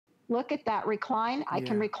look at that recline. I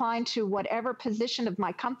can recline to whatever position of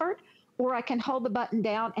my comfort, or I can hold the button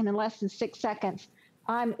down, and in less than 6 seconds,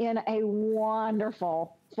 I'm in a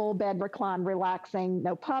wonderful full bed recline, relaxing,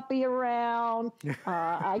 no puppy around.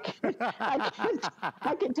 I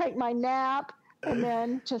can take my nap, and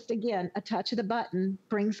then just again, a touch of the button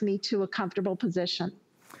brings me to a comfortable position.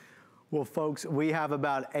 Well, folks, we have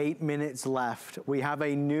about 8 minutes left. We have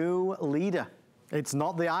a new leader. It's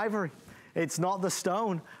not the ivory. It's not the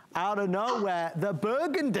stone. Out of nowhere, the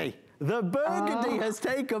burgundy. The burgundy has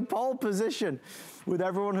taken pole position. With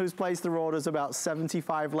everyone who's placed their orders, about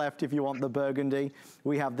 75 left if you want the burgundy.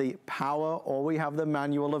 We have the power or we have the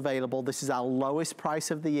manual available. This is our lowest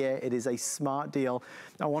price of the year. It is a smart deal.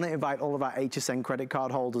 I want to invite all of our HSN credit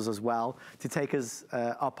card holders as well to take us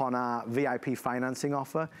up on our VIP financing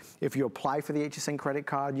offer. If you apply for the HSN credit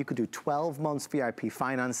card, you could do 12 months VIP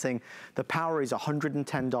financing. The power is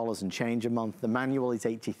 $110 and change a month. The manual is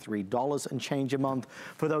 $83 and change a month.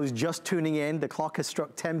 For those just tuning in, the clock has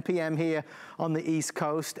struck 10 p.m. here on the East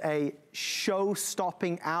Coast, a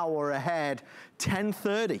show-stopping hour ahead,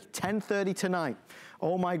 10:30 tonight.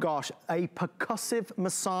 Oh my gosh, a percussive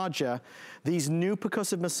massager. These new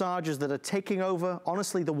percussive massagers that are taking over,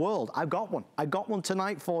 honestly, the world. I've got one. I got one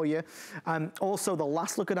tonight for you. Also, the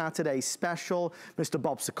last look at our today's special, Mr.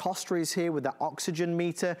 Bob Secosta is here with the oxygen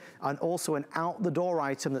meter, and also an out-the-door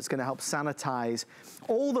item that's gonna help sanitize.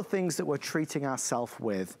 All the things that we're treating ourselves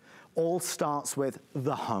with all starts with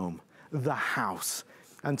the home, the house.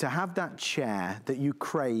 And to have that chair that you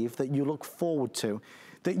crave, that you look forward to,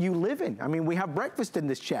 that you live in. I mean, we have breakfast in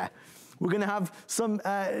this chair. We're gonna have some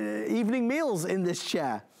evening meals in this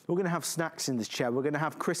chair. We're gonna have snacks in this chair. We're gonna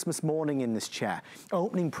have Christmas morning in this chair,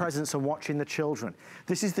 opening presents and watching the children.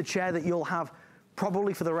 This is the chair that you'll have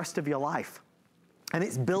probably for the rest of your life. And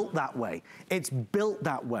it's built that way. It's built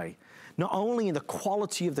that way. Not only in the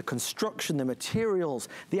quality of the construction, the materials,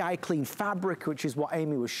 the iClean fabric, which is what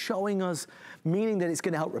Amy was showing us, meaning that it's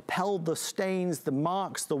gonna help repel the stains, the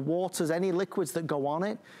marks, the waters, any liquids that go on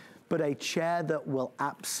it, but a chair that will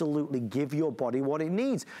absolutely give your body what it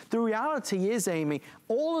needs. The reality is, Amy,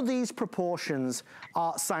 all of these proportions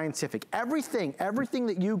are scientific. Everything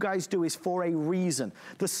that you guys do is for a reason.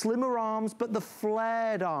 The slimmer arms, but the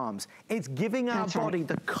flared arms. It's giving our body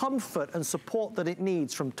the comfort and support that it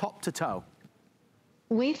needs from top to toe.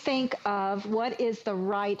 We think of what is the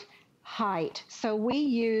right height. So we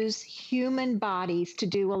use human bodies to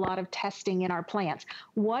do a lot of testing in our plants.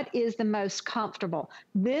 What is the most comfortable?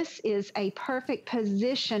 This is a perfect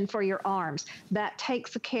position for your arms. That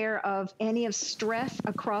takes care of any of stress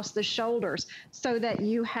across the shoulders so that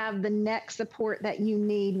you have the neck support that you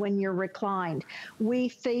need when you're reclined. We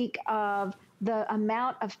think of the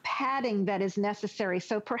amount of padding that is necessary.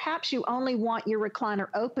 So perhaps you only want your recliner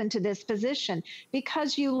open to this position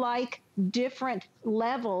because you like different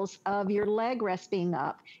levels of your leg rest being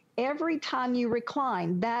up. Every time you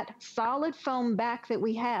recline, that solid foam back that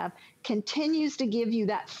we have continues to give you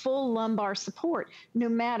that full lumbar support, no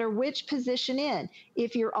matter which position in.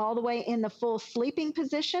 If you're all the way in the full sleeping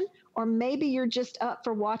position, or maybe you're just up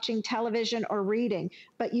for watching television or reading,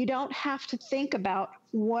 but you don't have to think about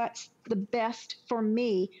what's the best for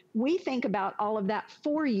me. We think about all of that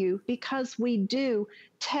for you because we do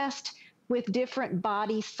test with different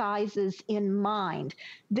body sizes in mind.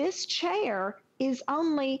 This chair is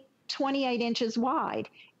only 28 inches wide.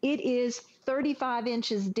 It is 35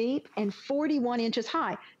 inches deep and 41 inches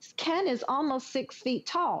high. Ken is almost 6 feet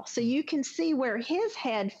tall, so you can see where his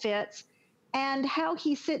head fits and how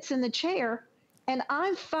he sits in the chair. And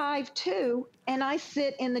I'm 5'2", and I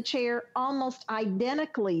sit in the chair almost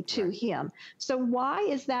identically to him. So why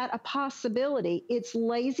is that a possibility? It's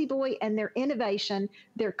Lazy Boy and their innovation,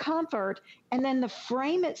 their comfort, and then the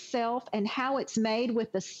frame itself and how it's made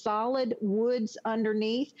with the solid woods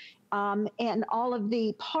underneath, and all of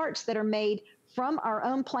the parts that are made from our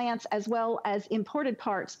own plants as well as imported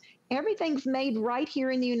parts. Everything's made right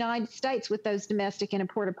here in the United States with those domestic and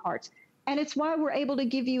imported parts. And it's why we're able to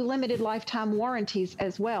give you limited lifetime warranties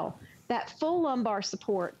as well. That full lumbar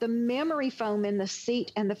support, the memory foam in the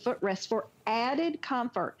seat and the footrest for added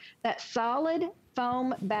comfort, that solid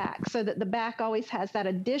foam back so that the back always has that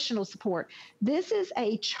additional support. This is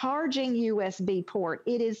a charging USB port.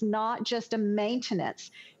 It is not just a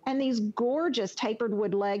maintenance. And these gorgeous tapered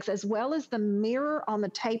wood legs, as well as the mirror on the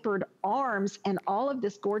tapered arms and all of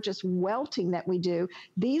this gorgeous welting that we do,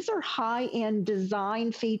 these are high-end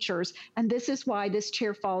design features, and this is why this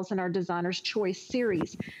chair falls in our Designer's Choice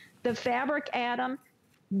series. The fabric, Adam,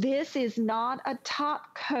 this is not a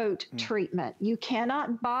top coat treatment. You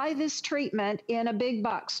cannot buy this treatment in a big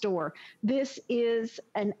box store. This is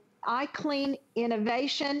an iClean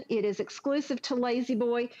innovation. It is exclusive to Lazy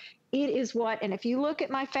Boy. It is what, and if you look at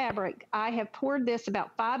my fabric, I have poured this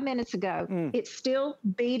about 5 minutes ago. It's still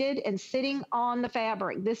beaded and sitting on the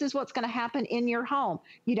fabric. This is what's going to happen in your home.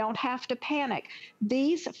 You don't have to panic.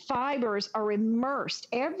 These fibers are immersed.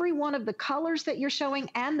 Every one of the colors that you're showing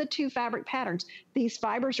and the 2 fabric patterns, these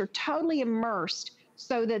fibers are totally immersed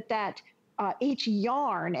so that each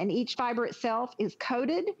yarn and each fiber itself is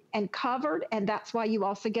coated and covered, and that's why you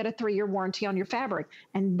also get a 3-year warranty on your fabric.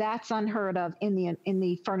 And that's unheard of in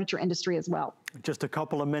the furniture industry as well. Just a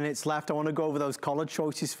couple of minutes left. I want to go over those color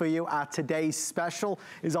choices for you. Our today's special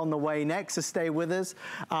is on the way next, so stay with us.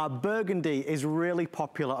 Burgundy is really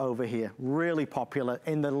popular over here, really popular,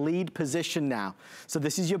 in the lead position now. So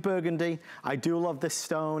this is your burgundy. I do love this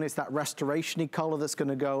stone. It's that restoration-y color that's going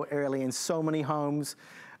to go early in so many homes.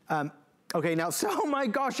 Okay, now, so, oh my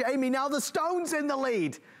gosh, Amy, now the stone's in the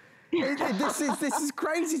lead. This is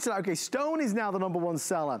crazy tonight. Okay, stone is now the #1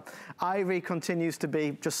 seller. Ivory continues to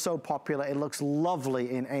be just so popular. It looks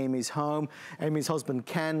lovely in Amy's home. Amy's husband,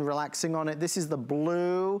 Ken, relaxing on it. This is the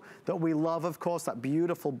blue that we love, of course, that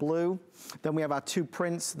beautiful blue. Then we have our 2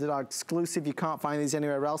 prints that are exclusive. You can't find these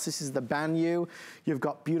anywhere else. This is the Banyu. You've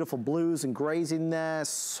got beautiful blues and grays in there,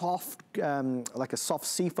 soft, like a soft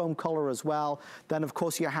seafoam color as well. Then, of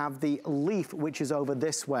course, you have the leaf, which is over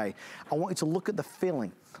this way. I want you to look at the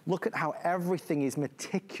filling. Look at how everything is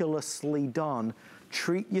meticulously done.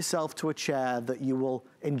 Treat yourself to a chair that you will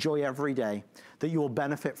enjoy every day, that you will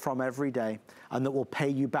benefit from every day, and that will pay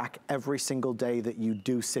you back every single day that you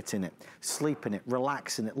do sit in it. Sleep in it,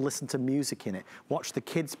 relax in it, listen to music in it, watch the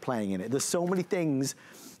kids playing in it. There's so many things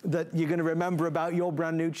that you're gonna remember about your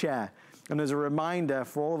brand new chair. And as a reminder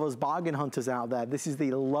for all of us bargain hunters out there, this is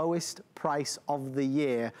the lowest price of the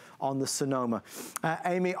year on the Sonoma.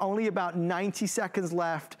 Amy, only about 90 seconds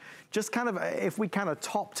left. Just kind of, if we kind of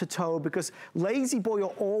top to toe, because Lazy Boy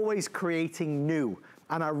are always creating new.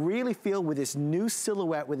 And I really feel with this new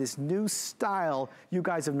silhouette, with this new style, you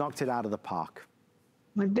guys have knocked it out of the park.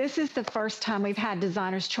 Well, this is the first time we've had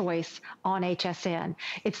Designer's Choice on HSN.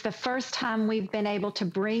 It's the first time we've been able to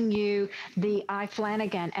bring you the I.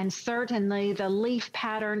 Flanagan and certainly the leaf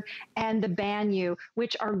pattern and the Banyu,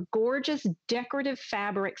 which are gorgeous decorative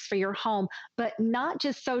fabrics for your home, but not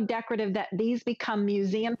just so decorative that these become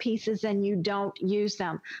museum pieces and you don't use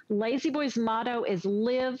them. Lazy Boy's motto is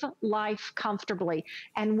live life comfortably.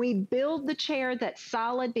 And we build the chair that's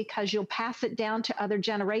solid because you'll pass it down to other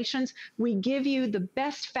generations. We give you the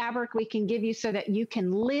best fabric we can give you so that you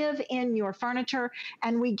can live in your furniture,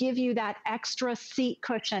 and we give you that extra seat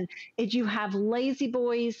cushion. If you have Lazy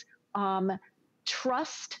Boy's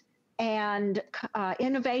trust and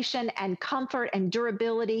innovation and comfort and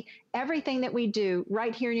durability, everything that we do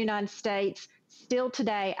right here in the United States, still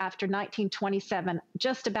today after 1927,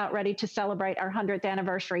 just about ready to celebrate our 100th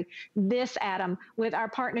anniversary. This, Adam, with our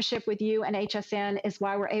partnership with you and HSN, is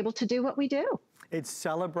why we're able to do what we do. It's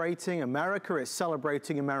celebrating America, it's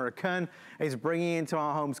celebrating American, it's bringing into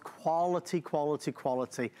our homes quality, quality,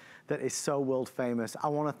 quality that is so world famous. I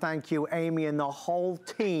want to thank you, Amy, and the whole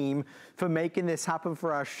team for making this happen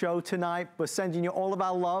for our show tonight. We're sending you all of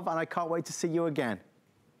our love, and I can't wait to see you again.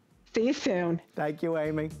 See you soon. Thank you,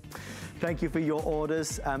 Amy. Thank you for your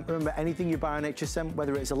orders. Remember, anything you buy on HSN,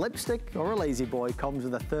 whether it's a lipstick or a Lazy Boy, comes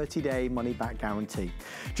with a 30-day money-back guarantee.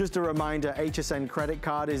 Just a reminder, HSN credit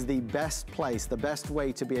card is the best place, the best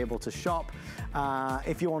way to be able to shop.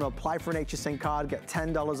 If you want to apply for an HSN card, get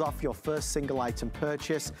 $10 off your first single item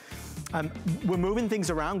purchase. We're moving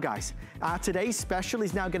things around, guys. Today's special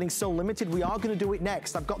is now getting so limited, we are going to do it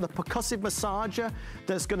next. I've got the percussive massager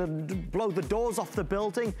that's going to blow the doors off the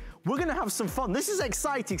building. We're going to have some fun. This is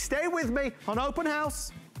exciting. Stay with me on Open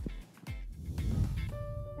House.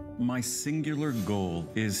 My singular goal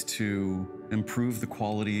is to improve the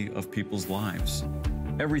quality of people's lives.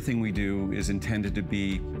 Everything we do is intended to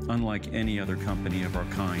be unlike any other company of our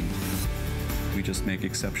kind. We just make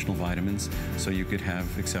exceptional vitamins so you could have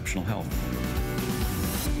exceptional health.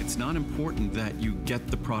 It's not important that you get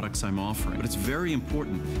the products I'm offering, but it's very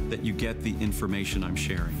important that you get the information I'm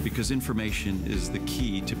sharing, because information is the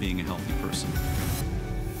key to being a healthy person.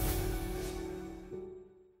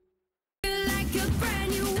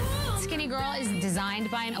 Skinny Girl is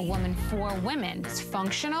designed by a woman for women. It's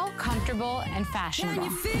functional, comfortable, and fashionable.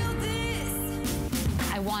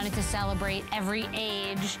 I wanted to celebrate every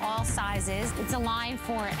age, all sizes. It's a line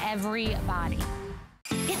for every body.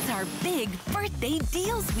 It's our big birthday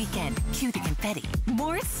deals weekend. Cue the confetti.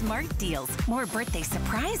 More smart deals. More birthday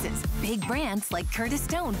surprises. Big brands like Curtis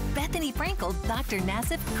Stone, Bethany Frankel, Dr.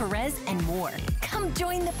 Nassif, Perez, and more. Come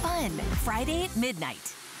join the fun. Friday at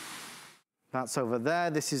midnight. That's over there,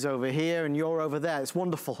 this is over here, and you're over there. It's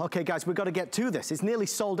wonderful. Okay, guys, we've got to get to this. It's nearly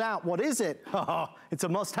sold out. What is it? Oh, it's a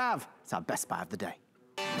must-have. It's our best buy of the day.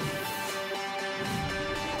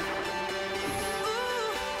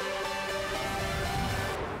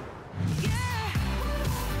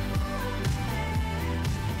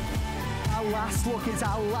 Our last look, it's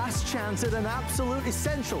our last chance at an absolute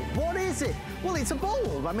essential. What is it? Well, it's a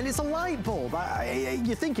bulb. I mean, it's a light bulb.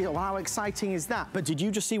 You're thinking, oh, how exciting is that? But did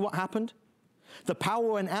you just see what happened? The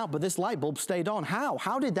power went out, but this light bulb stayed on. How?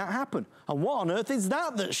 How did that happen? And what on earth is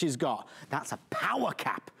that she's got? That's a power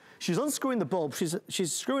cap. She's unscrewing the bulb.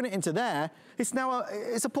 She's screwing it into there. It's now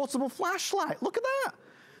it's a portable flashlight. Look at that.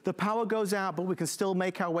 The power goes out, but we can still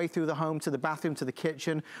make our way through the home to the bathroom, to the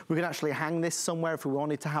kitchen. We can actually hang this somewhere if we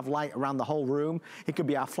wanted to have light around the whole room. It could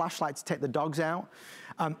be our flashlight to take the dogs out.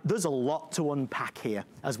 There's a lot to unpack here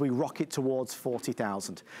as we rocket towards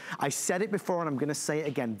 40,000. I said it before and I'm gonna say it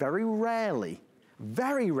again. Very rarely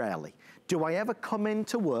do I ever come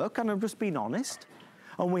into work, and I'm just being honest,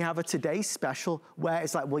 and we have a Today Special where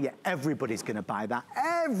it's like, well, yeah, everybody's gonna buy that.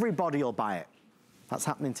 Everybody will buy it. That's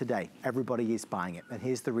happening today. Everybody is buying it, and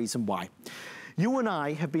here's the reason why. You and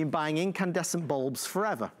I have been buying incandescent bulbs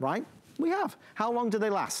forever, right? We have. How long do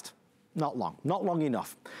they last? Not long, not long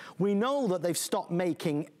enough. We know that they've stopped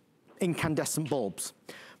making incandescent bulbs.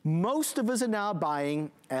 Most of us are now buying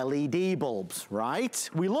LED bulbs, right?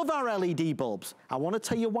 We love our LED bulbs. I want to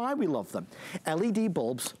tell you why we love them. LED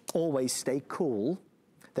bulbs always stay cool,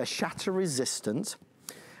 they're shatter resistant,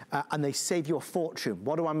 and they save you a fortune.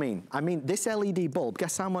 What do I mean? I mean, this LED bulb,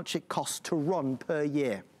 guess how much it costs to run per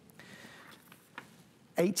year?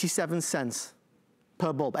 87 cents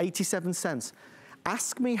per bulb, 87 cents.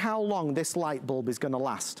 Ask me how long this light bulb is gonna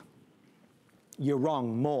last. You're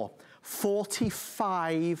wrong, more.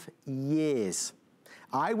 45 years.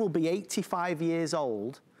 I will be 85 years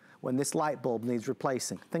old when this light bulb needs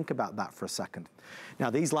replacing. Think about that for a second. Now,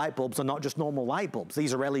 these light bulbs are not just normal light bulbs.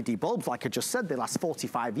 These are LED bulbs, like I just said. They last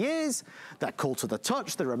 45 years. They're cool to the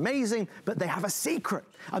touch. They're amazing, but they have a secret.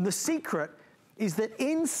 And the secret is that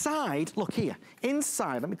inside, look here,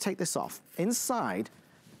 inside, let me take this off. Inside,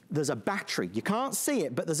 there's a battery. You can't see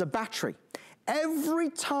it, but there's a battery. Every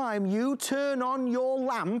time you turn on your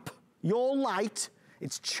lamp, your light,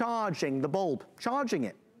 it's charging the bulb, charging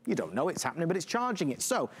it. You don't know it's happening, but it's charging it.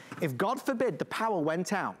 So if, God forbid, the power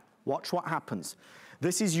went out, watch what happens.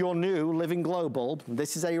 This is your new Living Glow bulb.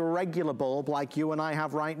 This is a regular bulb like you and I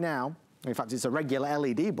have right now. In fact, it's a regular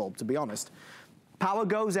LED bulb, to be honest. Power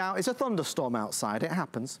goes out, it's a thunderstorm outside, it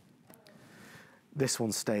happens. This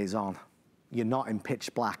one stays on. You're not in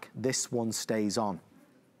pitch black. This one stays on.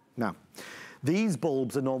 Now, these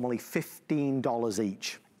bulbs are normally $15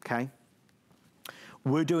 each, okay?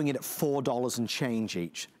 We're doing it at $4 and change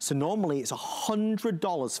each. So normally it's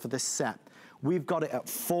 $100 for this set. We've got it at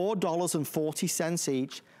 $4.40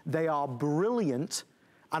 each. They are brilliant,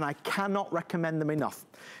 and I cannot recommend them enough.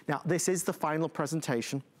 Now, this is the final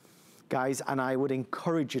presentation, guys, and I would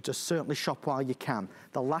encourage you to certainly shop while you can.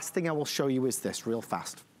 The last thing I will show you is this, real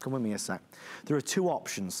fast. Come with me a sec. There are two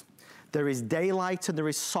options. There is daylight and there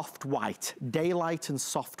is soft white. Daylight and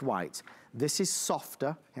soft white. This is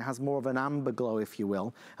softer. It has more of an amber glow, if you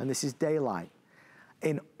will, and this is daylight.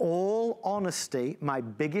 In all honesty, my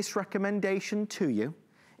biggest recommendation to you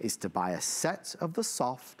is to buy a set of the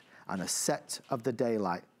soft and a set of the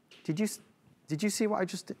daylight. Did you see what I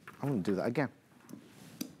just did? I'm gonna do that again.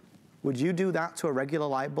 Would you do that to a regular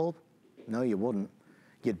light bulb? No, you wouldn't.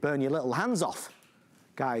 You'd burn your little hands off.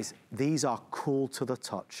 Guys, these are cool to the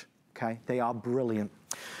touch, okay? They are brilliant.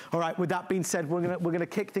 All right, with that being said, we're gonna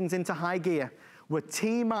kick things into high gear. We're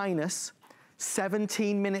T-minus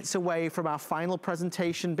 17 minutes away from our final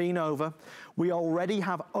presentation being over. We already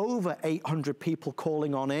have over 800 people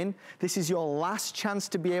calling on in. This is your last chance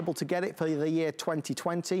to be able to get it for the year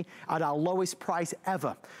 2020 at our lowest price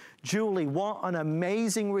ever. Julie, what an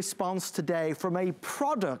amazing response today from a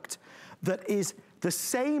product that is the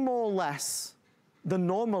same or less than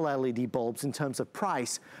normal LED bulbs in terms of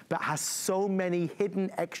price, but has so many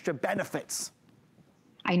hidden extra benefits.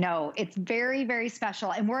 I know, it's very, very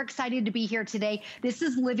special, and we're excited to be here today. This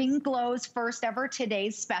is Living Glow's first ever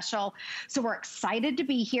Today's Special, so we're excited to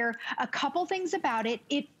be here. A couple things about it.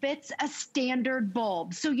 It fits a standard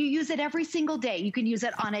bulb, so you use it every single day. You can use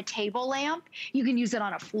it on a table lamp, you can use it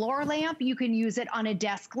on a floor lamp, you can use it on a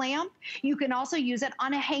desk lamp, you can also use it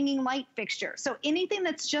on a hanging light fixture. So anything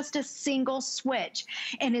that's just a single switch,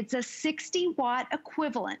 and it's a 60-watt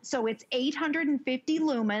equivalent, so it's 850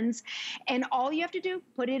 lumens, and all you have to do,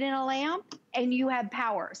 put it in a lamp, and you have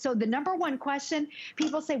power. So the number one question,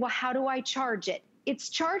 people say, well, how do I charge it? it's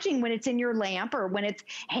charging when it's in your lamp or when it's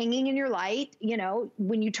hanging in your light, you know,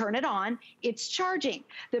 when you turn it on, it's charging.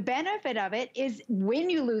 The benefit of it is when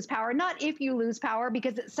you lose power, not if you lose power,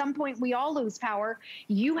 because at some point we all lose power,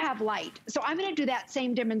 you have light. So I'm going to do that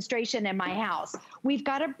same demonstration in my house. We've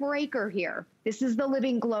got a breaker here. This is the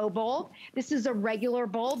Living Glow bulb. This is a regular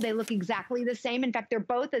bulb. They look exactly the same. In fact, they're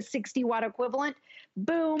both a 60 watt equivalent.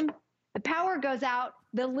 Boom. The power goes out,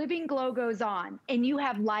 the Living Glow goes on, and you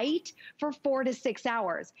have light for 4 to 6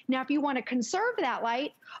 hours. Now, if you want to conserve that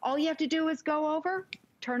light, all you have to do is go over,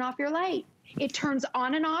 turn off your light. It turns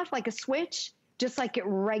on and off like a switch, just like a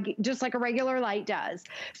regular light does.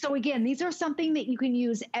 So again, these are something that you can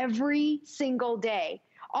use every single day.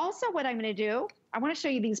 Also, what I'm going to do, I want to show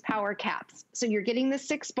you these power caps. So you're getting the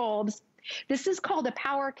 6 bulbs. This is called a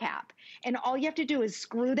power cap, and all you have to do is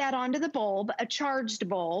screw that onto the bulb, a charged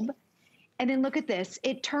bulb. And then look at this,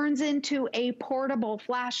 it turns into a portable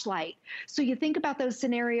flashlight. So you think about those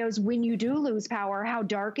scenarios when you do lose power, how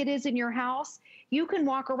dark it is in your house. You can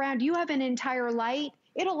walk around, you have an entire light,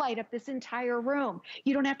 it'll light up this entire room.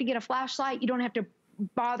 You don't have to get a flashlight, you don't have to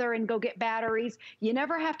bother and go get batteries. You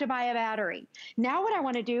never have to buy a battery. Now what I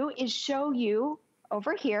want to do is show you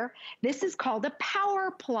over here, this is called a power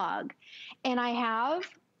plug. And I have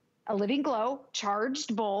a Living Glow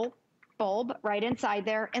charged bulb right inside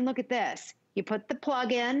there. And look at this. You put the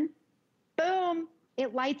plug in, boom,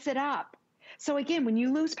 it lights it up. So again, when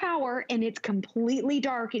you lose power and it's completely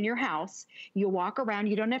dark in your house, you walk around,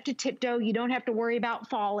 you don't have to tiptoe, you don't have to worry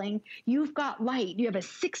about falling. You've got light. You have a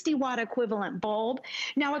 60 watt equivalent bulb.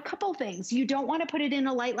 Now, a couple things. You don't want to put it in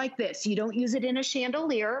a light like this. You don't use it in a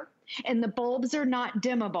chandelier, and the bulbs are not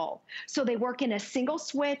dimmable. So they work in a single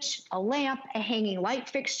switch, a lamp, a hanging light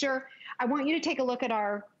fixture. I want you to take a look at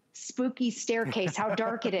our spooky staircase, how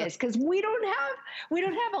dark it is, because we don't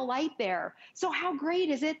have a light there. So how great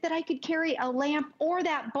is it that I could carry a lamp or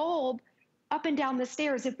that bulb up and down the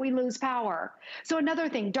stairs if we lose power? So another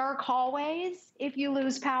thing, dark hallways, if you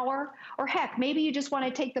lose power, or heck, maybe you just want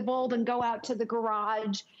to take the bulb and go out to the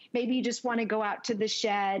garage. Maybe you just want to go out to the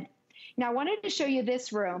shed. Now, I wanted to show you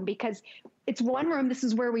this room because it's one room. This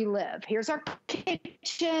is where we live. Here's our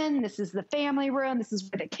kitchen. This is the family room. This is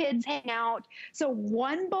where the kids hang out. So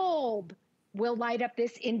one bulb will light up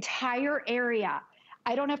this entire area.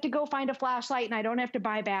 I don't have to go find a flashlight, and I don't have to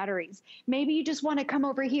buy batteries. Maybe you just want to come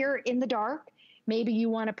over here in the dark. Maybe you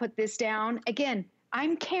want to put this down. Again,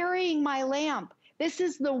 I'm carrying my lamp. This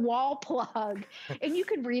is the wall plug, and you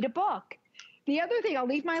can read a book. The other thing, I'll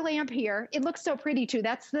leave my lamp here. It looks so pretty too.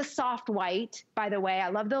 That's the soft white, by the way. I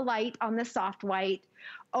love the light on the soft white.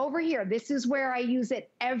 Over here, this is where I use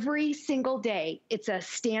it every single day. It's a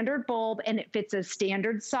standard bulb and it fits a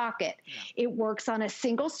standard socket. Yeah. It works on a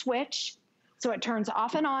single switch, so it turns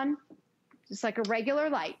off and on, just like a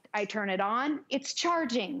regular light. I turn it on, it's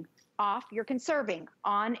charging. Off, you're conserving.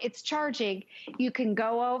 On, it's charging. You can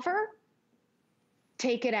go over,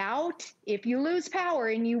 take it out. If you lose power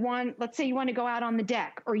and you want, let's say you want to go out on the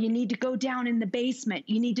deck, or you need to go down in the basement,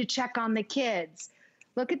 you need to check on the kids.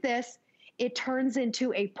 Look at this. It turns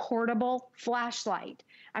into a portable flashlight.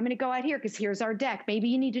 I'm going to go out here because here's our deck. Maybe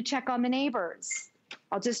you need to check on the neighbors.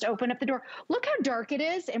 I'll just open up the door. Look how dark it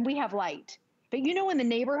is, and we have light. But you know, in the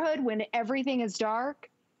neighborhood, when everything is dark,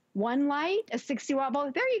 one light, a 60 watt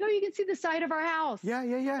bulb. There you go. You can see the side of our house. Yeah.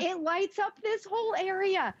 It lights up this whole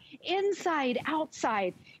area, inside,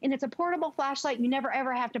 outside. And it's a portable flashlight. You never,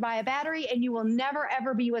 ever have to buy a battery, and you will never,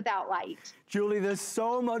 ever be without light. Julie, there's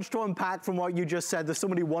so much to unpack from what you just said. There's so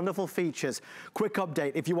many wonderful features. Quick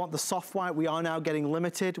update. If you want the soft white, we are now getting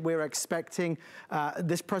limited. We're expecting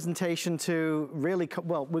this presentation to really,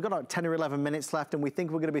 well, we've got about 10 or 11 minutes left, and we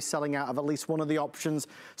think we're going to be selling out of at least one of the options.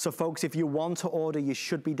 So folks, if you want to order, you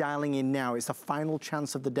should be dialing in now. It's the final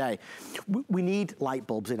chance of the day. We need light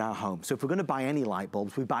bulbs in our home. So if we're going to buy any light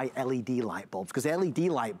bulbs, we buy LED light bulbs, because LED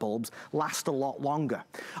light bulbs last a lot longer.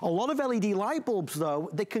 A lot of LED light bulbs, though,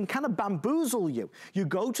 they can kind of bamboozle you. You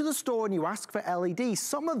go to the store and you ask for LED.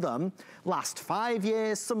 Some of them last 5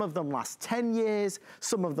 years, some of them last 10 years,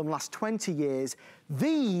 some of them last 20 years.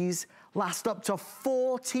 These last up to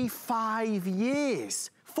 45 years.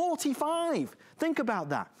 45! Think about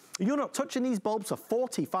that. You're not touching these bulbs for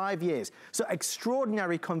 45 years. So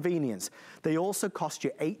extraordinary convenience. They also cost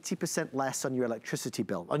you 80% less on your electricity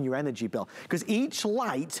bill, on your energy bill, because each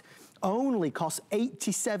light only costs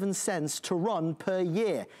 87 cents to run per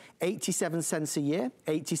year. 87 cents a year,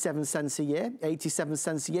 87 cents a year, 87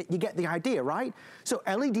 cents a year. You get the idea, right? So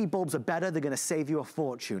LED bulbs are better. They're going to save you a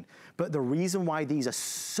fortune. But the reason why these are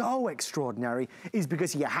so extraordinary is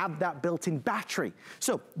because you have that built-in battery.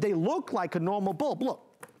 So they look like a normal bulb. Look.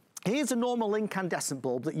 Here's a normal incandescent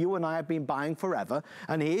bulb that you and I have been buying forever,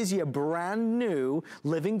 and here's your brand new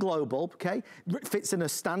living glow bulb, okay? It fits in a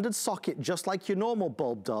standard socket just like your normal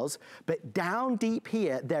bulb does, but down deep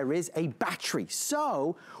here, there is a battery.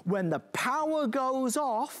 So when the power goes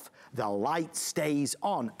off, the light stays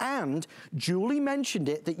on. And Julie mentioned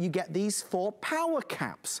it, that you get these 4 power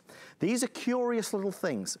caps. These are curious little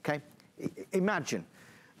things, okay? Imagine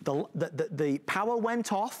the power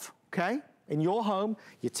went off, okay? In your home,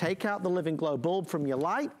 you take out the living glow bulb from your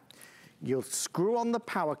light, you'll screw on the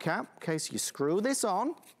power cap, okay, so you screw this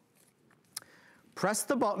on, press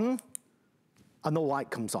the button, and the light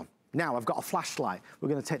comes on. Now, I've got a flashlight. We're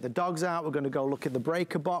gonna take the dogs out, we're gonna go look at the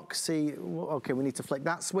breaker box, see, okay, we need to flick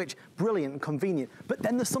that switch. Brilliant and convenient. But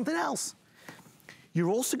then there's something else. You're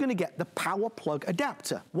also gonna get the power plug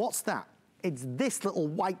adapter. What's that? It's this little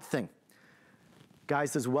white thing.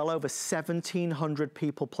 Guys, there's well over 1,700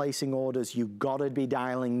 people placing orders. You've got to be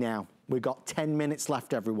dialing now. We've got 10 minutes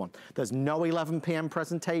left, everyone. There's no 11 p.m.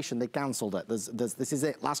 presentation. They canceled it. This is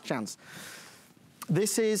it, last chance.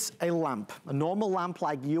 This is a lamp, a normal lamp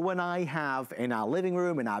like you and I have in our living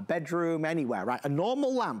room, in our bedroom, anywhere, right? A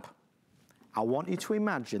normal lamp. I want you to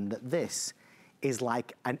imagine that this is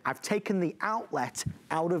like, I've taken the outlet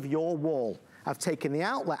out of your wall. I've taken the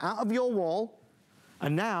outlet out of your wall,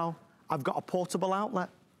 and now I've got a portable outlet.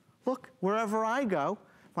 Look, wherever I go,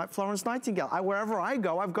 like Florence Nightingale, wherever I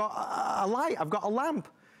go, I've got a light, I've got a lamp.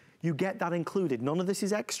 You get that included. None of this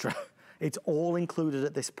is extra. It's all included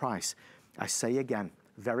at this price. I say again,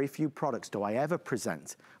 very few products do I ever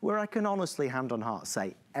present where I can honestly, hand on heart,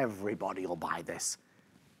 say, everybody will buy this.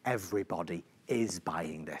 Everybody is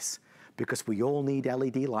buying this, because we all need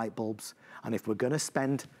LED light bulbs. And if we're gonna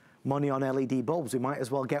spend money on LED bulbs, we might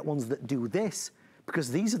as well get ones that do this,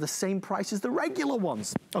 because these are the same price as the regular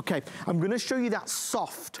ones. Okay, I'm gonna show you that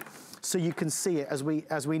soft so you can see it as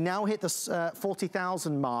we now hit the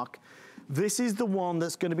 40,000 mark. This is the one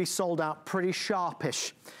that's gonna be sold out pretty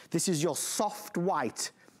sharpish. This is your soft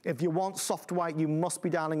white. If you want soft white, you must be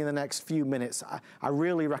dialing in the next few minutes. I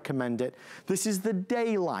really recommend it. This is the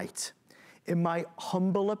daylight. In my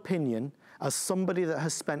humble opinion, as somebody that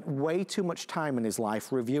has spent way too much time in his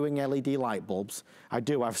life reviewing LED light bulbs,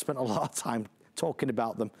 I've spent a lot of time talking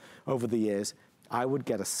about them over the years, I would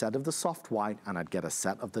get a set of the soft white and I'd get a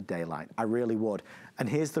set of the daylight. I really would. And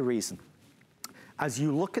here's the reason. As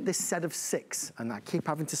you look at this set of 6, and I keep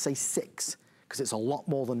having to say 6, because it's a lot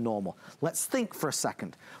more than normal. Let's think for a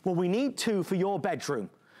second. Well, we need 2 for your bedroom.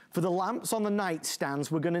 For the lamps on the nightstands,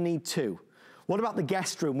 we're gonna need 2. What about the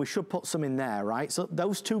guest room? We should put some in there, right? So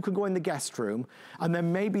those 2 could go in the guest room, and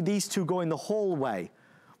then maybe these 2 go in the hallway.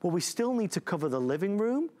 Well, we still need to cover the living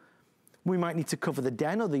room. We might need to cover the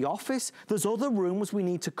den or the office. There's other rooms we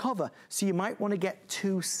need to cover. So you might want to get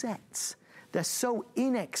 2 sets. They're so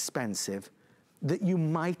inexpensive that you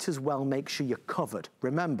might as well make sure you're covered.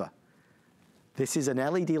 Remember, this is an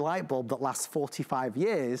LED light bulb that lasts 45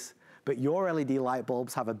 years, but your LED light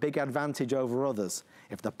bulbs have a big advantage over others.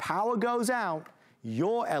 If the power goes out,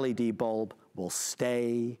 your LED bulb will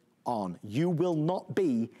stay on. You will not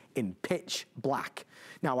be in pitch black.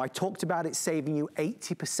 Now, I talked about it saving you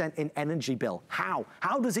 80% in energy bill. How?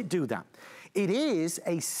 How does it do that? It is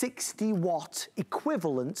a 60-watt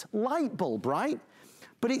equivalent light bulb, right?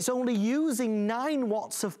 But it's only using 9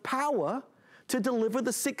 watts of power to deliver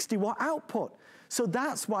the 60-watt output. So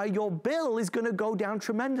that's why your bill is gonna go down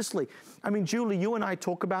tremendously. I mean, Julie, you and I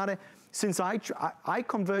talk about it. Since I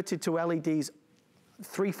converted to LEDs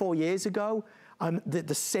 3-4 years ago,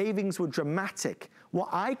 the savings were dramatic. What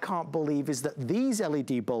I can't believe is that these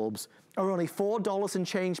LED bulbs are only $4 and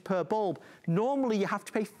change per bulb. Normally you have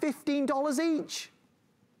to pay $15 each.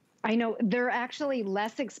 I know they're actually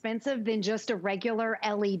less expensive than just a regular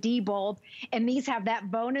LED bulb. And these have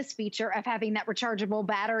that bonus feature of having that rechargeable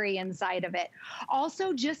battery inside of it.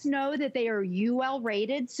 Also, just know that they are UL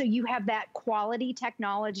rated. So you have that quality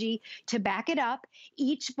technology to back it up.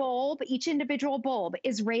 Each bulb, each individual bulb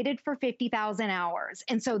is rated for 50,000 hours.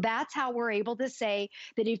 And so that's how we're able to say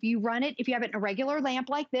that if you run it, if you have it in a regular lamp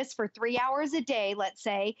like this for 3 hours a day, let's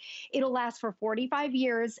say, it'll last for 45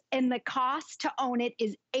 years. And the cost to own it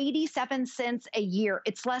is 87 cents a year.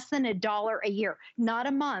 It's less than $1 a year, not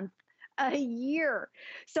a month, a year.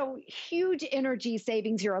 So huge energy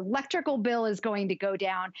savings. Your electrical bill is going to go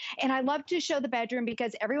down. And I love to show the bedroom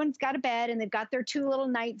because everyone's got a bed and they've got their 2 little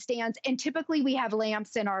nightstands. And typically we have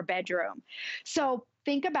lamps in our bedroom. So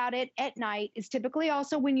think about it at night is typically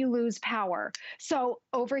also when you lose power. So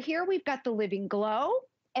over here, we've got the living glow.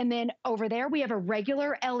 And then over there, we have a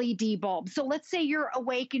regular LED bulb. So let's say you're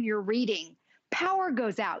awake and you're reading. Power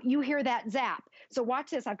goes out. You hear that zap. So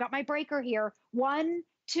watch this. I've got my breaker here. 1,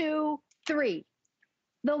 2, 3.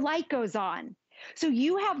 The light goes on. So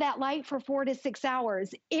you have that light for 4 to 6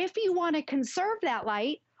 hours. If you want to conserve that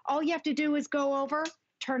light, all you have to do is go over,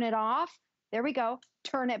 turn it off. There we go.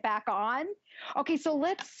 Turn it back on. Okay, so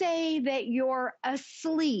let's say that you're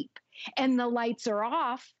asleep and the lights are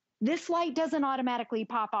off. This light doesn't automatically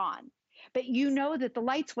pop on, but you know that the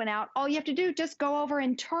lights went out. All you have to do, just go over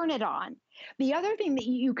and turn it on. The other thing that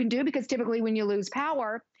you can do, because typically when you lose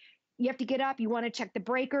power, you have to get up, you want to check the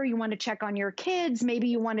breaker, you want to check on your kids, maybe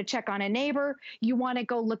you want to check on a neighbor, you want to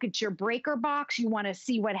go look at your breaker box, you want to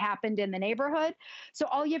see what happened in the neighborhood. So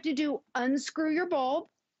all you have to do, unscrew your bulb,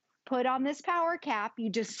 put on this power cap, you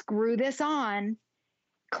just screw this on,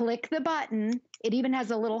 click the button. It even has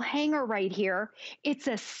a little hanger right here. It's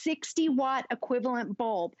a 60-watt equivalent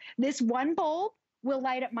bulb. This one bulb will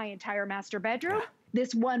light up my entire master bedroom.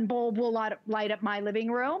 This one bulb will light up my living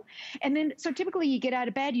room. And then, so typically you get out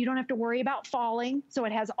of bed, you don't have to worry about falling. So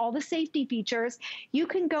it has all the safety features. You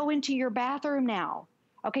can go into your bathroom now.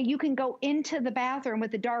 Okay, you can go into the bathroom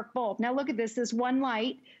with the dark bulb. Now look at this, this one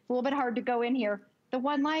light, it's a little bit hard to go in here. The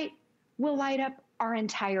one light will light up our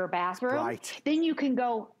entire bathroom. Right. Then you can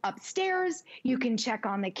go upstairs, you can check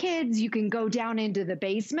on the kids, you can go down into the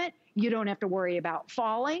basement. You don't have to worry about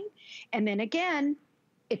falling. And then again,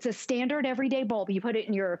 it's a standard everyday bulb. You put it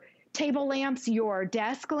in your table lamps, your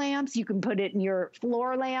desk lamps. You can put it in your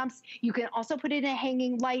floor lamps. You can also put it in a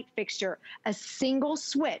hanging light fixture, a single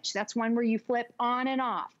switch. That's one where you flip on and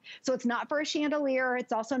off. So it's not for a chandelier.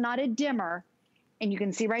 It's also not a dimmer. And you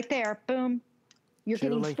can see right there, boom, you're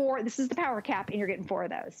getting 4. This is the power cap, and you're getting 4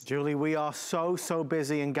 of those. Julie, we are so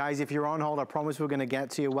busy. And guys, if you're on hold, I promise we're going to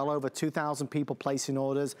get to you. Well over 2,000 people placing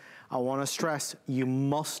orders. I want to stress, you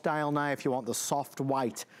must dial now if you want the soft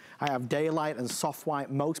white. I have daylight and soft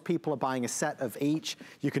white. Most people are buying a set of each.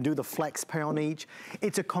 You can do the flex pay on each.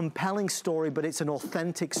 It's a compelling story, but it's an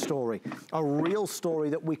authentic story, a real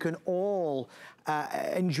story that we can all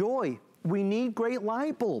enjoy. We need great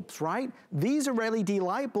light bulbs, right? These are LED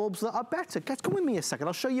light bulbs that are better. Guys, come with me a second.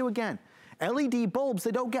 I'll show you again. LED bulbs,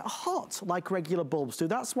 they don't get hot like regular bulbs do.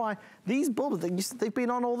 That's why these bulbs, they've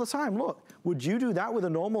been on all the time. Look, would you do that with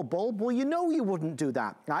a normal bulb? Well, you know you wouldn't do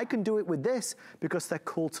that. I can do it with this because they're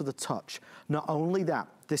cool to the touch. Not only that,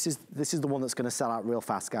 this is the one that's gonna sell out real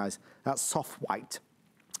fast, guys. That's soft white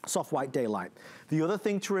daylight. The other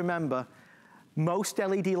thing to remember, most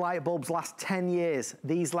LED light bulbs last 10 years.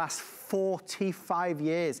 These last 45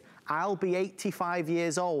 years. I'll be 85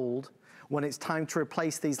 years old when it's time to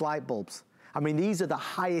replace these light bulbs. I mean, these are the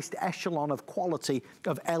highest echelon of quality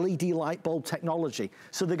of LED light bulb technology.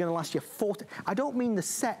 So they're gonna last you 40, I don't mean the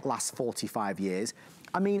set lasts 45 years.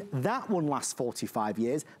 I mean, that one lasts 45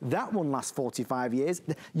 years. That one lasts 45 years.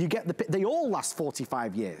 You get they all last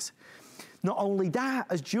 45 years. Not only that,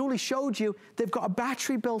 as Julie showed you, they've got a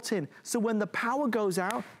battery built in. So when the power goes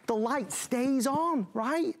out, the light stays on,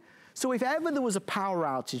 right? So if ever there was a power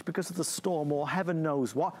outage because of the storm or heaven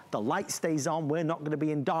knows what, the light stays on, we're not gonna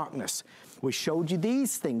be in darkness. We showed you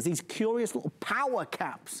these things, these curious little power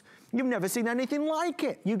caps. You've never seen anything like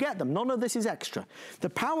it. You get them, none of this is extra. The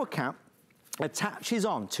power cap attaches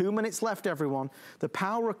on. 2 minutes left, everyone. The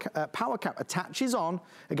power cap attaches on.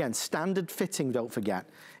 Again, standard fitting, don't forget.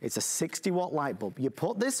 It's a 60-watt light bulb. You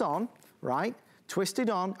put this on, right? Twist it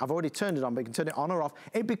on. I've already turned it on, but you can turn it on or off.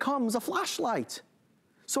 It becomes a flashlight.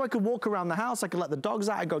 So I could walk around the house, I could let the dogs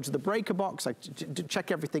out, I go to the breaker box, I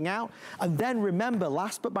check everything out. And then remember,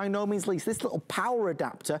 last but by no means least, this little power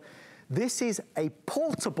adapter, this is a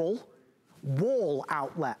portable wall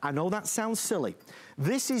outlet. I know that sounds silly.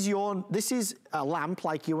 This is a lamp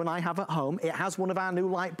like you and I have at home. It has one of our new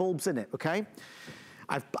light bulbs in it, okay?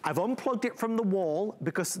 I've unplugged it from the wall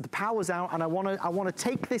because the power's out and I wanna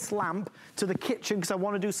take this lamp to the kitchen because I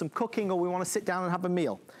wanna do some cooking or we wanna sit down and have a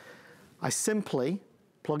meal. I simply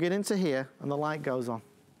plug it into here and the light goes on.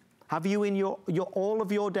 Have you in all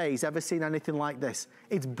of your days ever seen anything like this?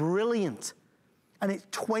 It's brilliant. And it's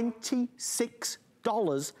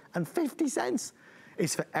 $26.50.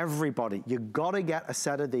 It's for everybody. You gotta get a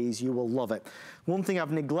set of these, you will love it. One thing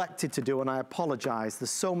I've neglected to do, and I apologize,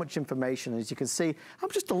 there's so much information, as you can see,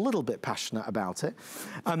 I'm just a little bit passionate about it.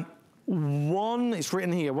 It's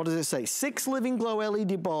written here, what does it say? 6 Living Glow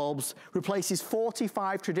LED bulbs replaces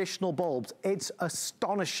 45 traditional bulbs. It's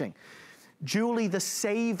astonishing. Julie, the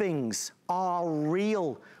savings are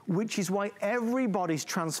real, which is why everybody's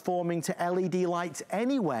transforming to LED lights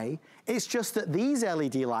anyway. It's just that these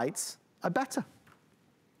LED lights are better.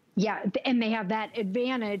 Yeah, and they have that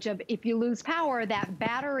advantage of if you lose power, that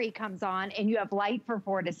battery comes on and you have light for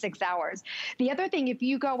 4 to 6 hours. The other thing, if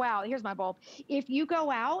you go out, here's my bulb. If you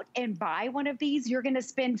go out and buy one of these, you're going to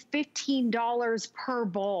spend $15 per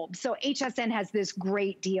bulb. So HSN has this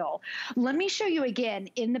great deal. Let me show you again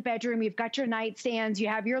in the bedroom. You've got your nightstands, you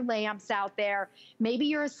have your lamps out there. Maybe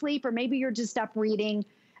you're asleep or maybe you're just up reading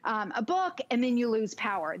a book and then you lose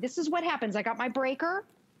power. This is what happens. I got my breaker.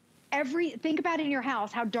 Think about in your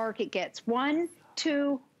house how dark it gets. 1,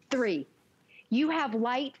 2, 3. You have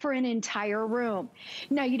light for an entire room.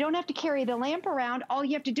 Now, you don't have to carry the lamp around. All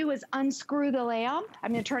you have to do is unscrew the lamp.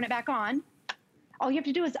 I'm going to turn it back on. All you have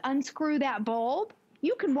to do is unscrew that bulb.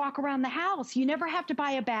 You can walk around the house. You never have to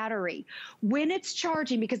buy a battery. When it's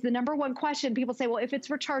charging, because the number one question, people say, well, if it's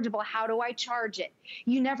rechargeable, how do I charge it?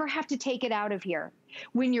 You never have to take it out of here.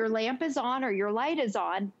 When your lamp is on or your light is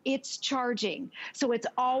on, it's charging. So it's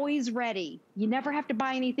always ready. You never have to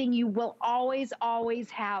buy anything. You will always, always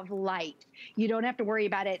have light. You don't have to worry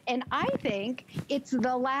about it. And I think it's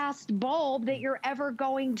the last bulb that you're ever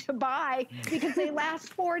going to buy because they last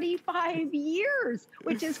 45 years,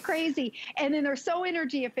 which is crazy. And then they're so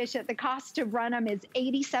energy efficient. The cost to run them is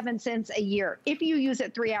 87 cents a year if you use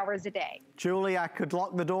it 3 hours a day. Julie, I could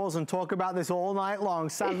lock the doors and talk about this all night long.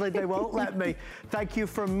 Sadly, they won't let me. Thank you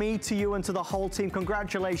from me to you and to the whole team.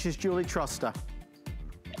 Congratulations, Julie Truster.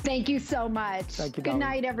 Thank you so much. Thank you, Good darling.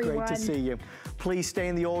 night, everyone. Great to see you. Please stay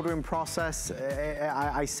in the ordering process.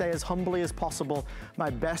 I say as humbly as possible, my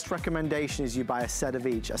best recommendation is you buy a set of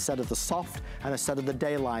each, a set of the soft and a set of the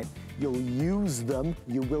daylight. You'll use them,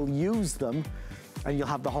 you will use them, and you'll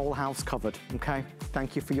have the whole house covered, okay?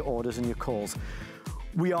 Thank you for your orders and your calls.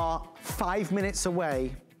 We are 5 minutes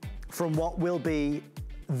away from what will be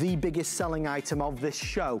the biggest selling item of this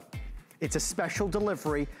show. It's a special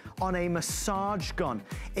delivery on a massage gun.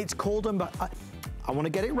 It's called I want to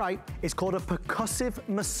get it right. It's called a percussive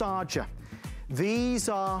massager. These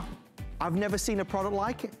are, I've never seen a product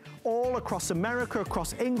like it. All across America,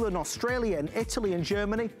 across England, Australia, and Italy, and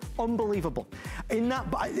Germany. Unbelievable.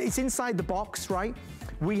 It's inside the box, right?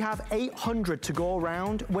 We have 800 to go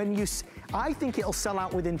around. I think it'll sell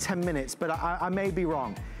out within 10 minutes, but I may be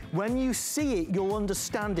wrong. When you see it, you'll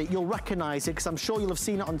understand it, you'll recognize it, because I'm sure you'll have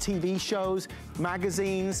seen it on TV shows,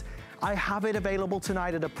 magazines. I have it available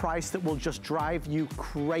tonight at a price that will just drive you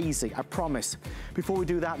crazy, I promise. Before we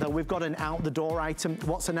do that though, we've got an out the door item.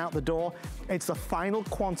 What's an out the door? It's the final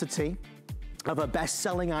quantity of a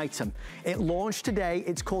best-selling item. It launched today.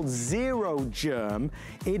 It's called Zero Germ.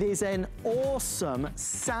 It is an awesome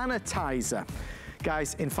sanitizer.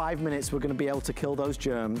 Guys, in 5 minutes, we're gonna be able to kill those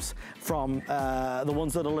germs from the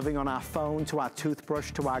ones that are living on our phone, to our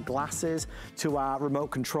toothbrush, to our glasses, to our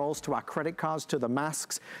remote controls, to our credit cards, to the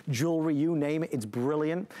masks, jewelry, you name it, it's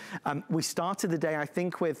brilliant. We started the day, I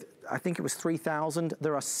think it was 3,000.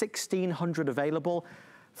 There are 1,600 available.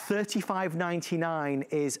 $35.99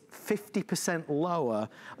 is 50% lower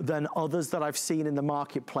than others that I've seen in the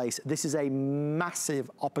marketplace. This is a massive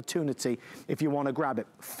opportunity if you want to grab it.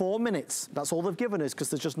 4 minutes, that's all they've given us because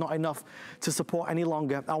there's just not enough to support any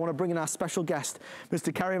longer. I want to bring in our special guest,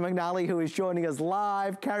 Mr. Kerry McNally, who is joining us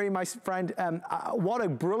live. Kerry, my friend, what a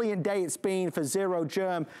brilliant day it's been for Zero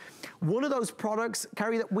Germ. One of those products,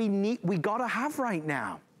 Kerry, that we gotta have right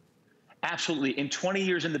now. Absolutely. In 20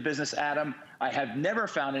 years in the business, Adam, I have never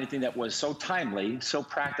found anything that was so timely, so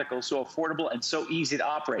practical, so affordable, and so easy to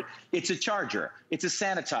operate. It's a charger. It's a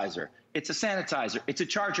sanitizer. It's a sanitizer. It's a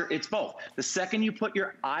charger. It's both. The second you put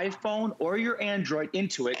your iPhone or your Android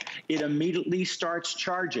into it, it immediately starts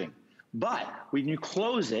charging. But when you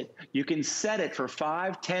close it, you can set it for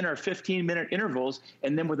 5, 10, or 15-minute intervals,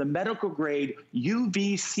 and then with a medical-grade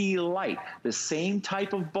UVC light, the same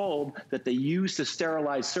type of bulb that they use to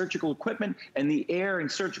sterilize surgical equipment and the air in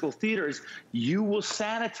surgical theaters, you will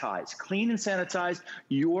sanitize, clean and sanitize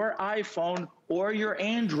your iPhone or your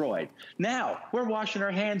Android. Now, we're washing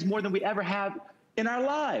our hands more than we ever have in our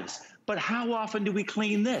lives. But how often do we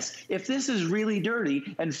clean this? If this is really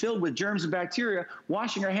dirty and filled with germs and bacteria,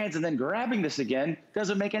 washing our hands and then grabbing this again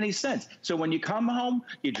doesn't make any sense. So when you come home,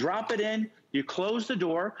 you drop it in, you close the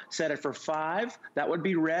door, set it for 5, that would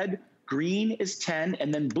be red. Green is 10,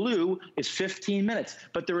 and then blue is 15 minutes.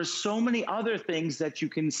 But there are so many other things that you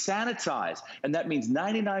can sanitize, and that means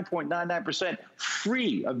 99.99%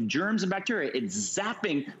 free of germs and bacteria. It's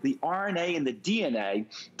zapping the RNA and the DNA,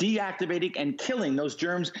 deactivating and killing those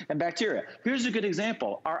germs and bacteria. Here's a good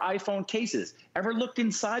example, our iPhone cases. Ever looked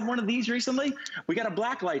inside one of these recently? We got a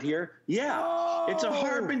black light here. Yeah, It's a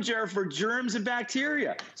harbinger for germs and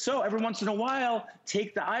bacteria. So every once in a while,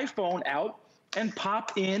 take the iPhone out and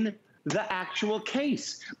pop in the actual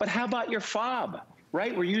case. But how about your fob?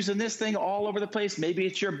 right? We're using this thing all over the place. Maybe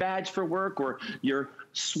it's your badge for work or your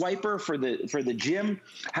swiper for the gym.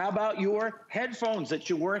 How about your headphones that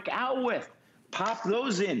you work out with? Pop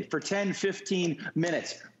those in for 10, 15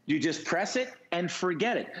 minutes. You just press it and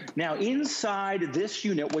forget it. Now, inside this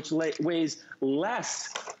unit, which weighs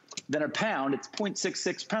less than a pound, it's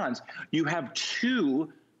 0.66 pounds, you have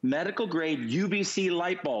 2 medical grade UVC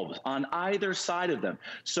light bulbs on either side of them.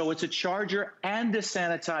 So it's a charger and a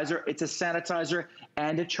sanitizer. It's a sanitizer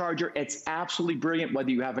and a charger. It's absolutely brilliant, whether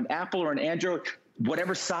you have an Apple or an Android,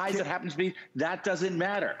 whatever size it happens to be, that doesn't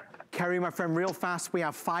matter. Kerry, my friend, real fast, we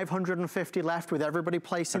have 550 left with everybody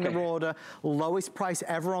placing their order. Lowest price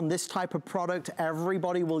ever on this type of product.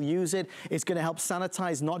 Everybody will use it. It's gonna help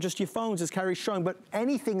sanitize not just your phones, as Kerry's showing, but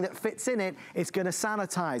anything that fits in it, it's gonna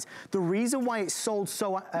sanitize. The reason why it's sold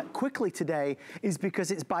so quickly today is because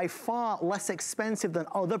it's by far less expensive than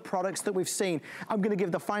other products that we've seen. I'm gonna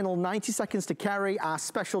give the final 90 seconds to Kerry. Our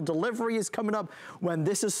special delivery is coming up when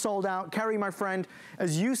this is sold out. Kerry, my friend,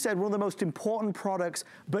 as you said, one of the most important products,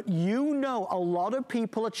 but you know a lot of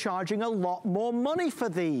people are charging a lot more money for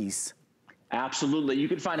these. Absolutely. You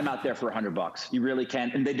can find them out there for $100. You really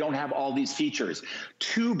can. And they don't have all these features.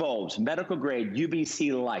 2 bulbs, medical grade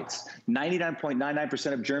UVC lights,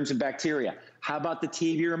 99.99% of germs and bacteria. How about the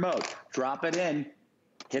TV remote? Drop it in,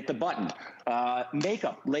 hit the button.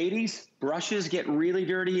 Makeup. Ladies, brushes get really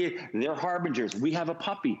dirty. They're harbingers. We have a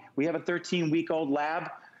puppy. We have a 13-week-old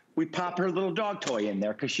lab. We pop her little dog toy in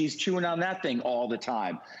there because she's chewing on that thing all the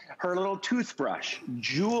time. Her little toothbrush,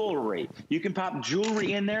 jewelry. You can pop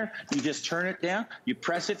jewelry in there. You just turn it down. You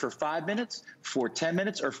press it for 5 minutes, for 10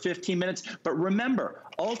 minutes, or 15 minutes. But remember,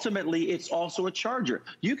 ultimately, it's also a charger.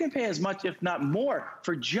 You can pay as much, if not more,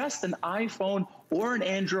 for just an iPhone or an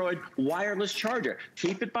Android wireless charger.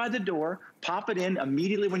 Keep it by the door, pop it in.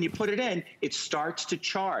 Immediately when you put it in, it starts to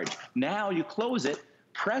charge. Now you close it,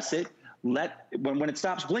 press it, when it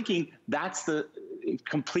stops blinking, that's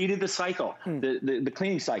completed the cycle, the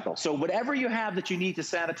cleaning cycle. So whatever you have that you need to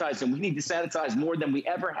sanitize, and we need to sanitize more than we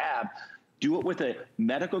ever have, do it with a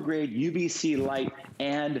medical grade UVC light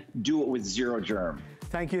and do it with 0 germ.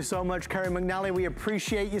 Thank you so much, Kerry McNally. We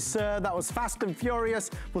appreciate you, sir. That was fast and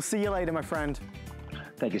furious. We'll see you later, my friend.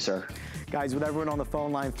 Thank you, sir. Guys, with everyone on the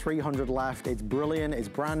phone line, 300 left. It's brilliant, it's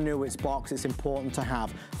brand new, it's boxed, it's important to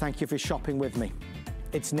have. Thank you for shopping with me.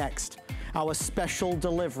 It's next. Our special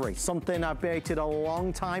delivery, something I've waited a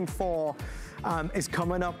long time for, is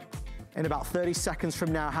coming up in about 30 seconds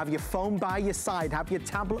from now. Have your phone by your side, have your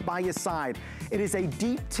tablet by your side. It is a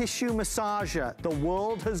deep tissue massager. The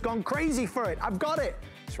world has gone crazy for it. I've got it.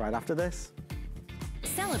 It's right after this.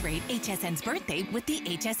 Celebrate HSN's birthday with the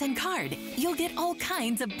HSN card. You'll get all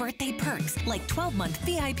kinds of birthday perks, like 12-month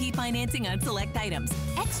VIP financing on select items,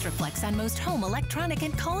 extra flex on most home electronic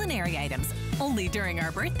and culinary items, only during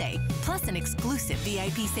our birthday, plus an exclusive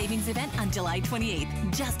VIP savings event on July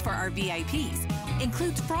 28th, just for our VIPs.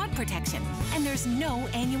 Includes fraud protection, and there's no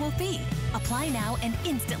annual fee. Apply now and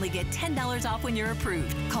instantly get $10 off when you're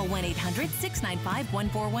approved. Call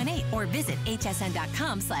 1-800-695-1418 or visit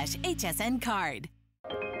hsn.com/HSN card.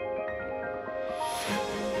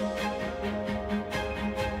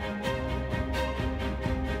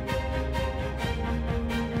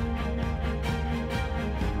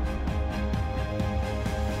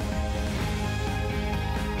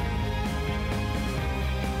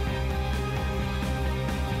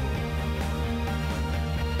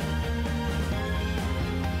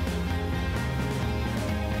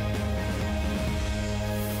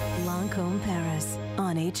 Lancôme Paris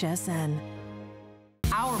on HSN.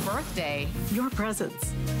 Our birthday, your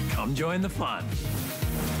presents. Come join the fun.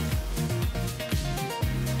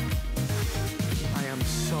 I am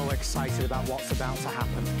so excited about what's about to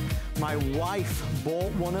happen. My wife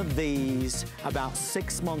bought one of these about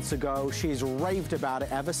 6 months ago. She's raved about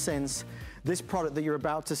it ever since. This product that you're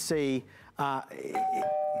about to see,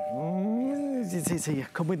 it's here.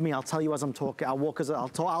 Come with me, I'll tell you as I'm talking.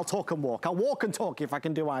 I'll talk and walk. I'll walk and talk if I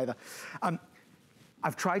can do either.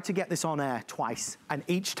 I've tried to get this on air twice, and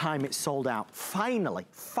each time it's sold out. Finally,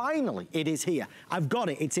 it is here. I've got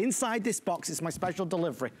it. It's inside this box. It's my special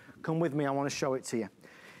delivery. Come with me. I want to show it to you.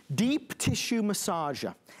 Deep tissue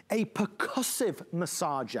massager, a percussive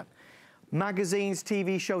massager. Magazines,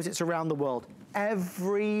 TV shows, it's around the world.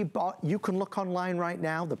 You can look online right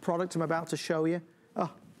now. The product I'm about to show you,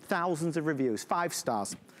 thousands of reviews, 5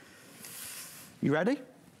 stars. You ready?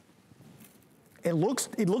 It looks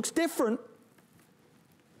different.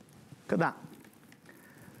 Look at that.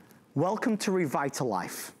 Welcome to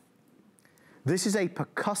Revitalife. This is a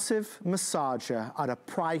percussive massager at a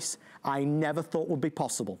price I never thought would be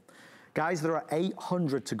possible. Guys, there are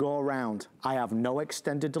 800 to go around. I have no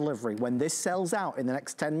extended delivery. When this sells out in the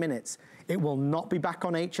next 10 minutes, it will not be back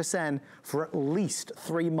on HSN for at least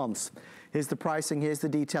 3 months. Here's the pricing, here's the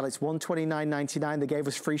detail. It's $129.99. They gave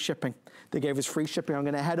us free shipping. They gave us free shipping. I'm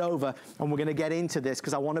gonna head over and we're gonna get into this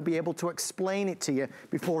because I wanna be able to explain it to you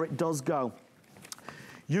before it does go.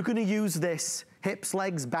 You're gonna use this, hips,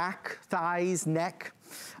 legs, back, thighs, neck.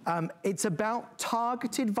 It's about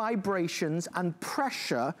targeted vibrations and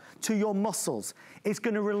pressure to your muscles. It's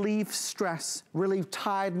gonna relieve stress, relieve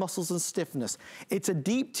tired muscles and stiffness. It's a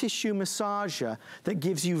deep tissue massager that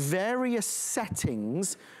gives you various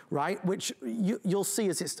settings, right? Which you'll see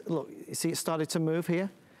as it's, look, you see it started to move here?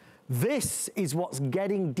 This is what's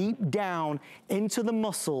getting deep down into the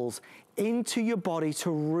muscles, into your body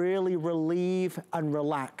to really relieve and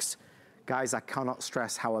relax. Guys, I cannot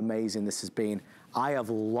stress how amazing this has been. I have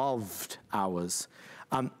loved ours.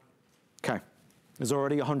 Okay, there's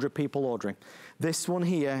already 100 people ordering. This one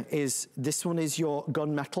here is, your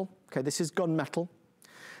gunmetal. Okay, this is gunmetal.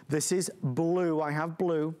 This is blue, I have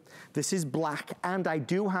blue. This is black, and I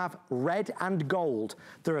do have red and gold.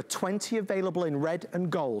 There are 20 available in red and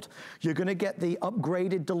gold. You're gonna get the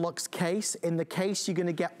upgraded deluxe case. In the case, you're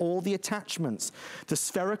gonna get all the attachments. The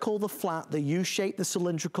spherical, the flat, the U-shape, the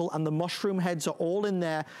cylindrical, and the mushroom heads are all in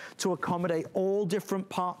there to accommodate all different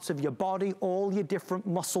parts of your body, all your different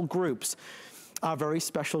muscle groups. Our very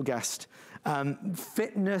special guest,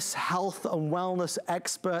 fitness, health, and wellness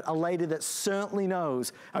expert, a lady that certainly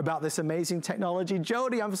knows about this amazing technology.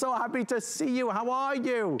 Jody, I'm so happy to see you. How are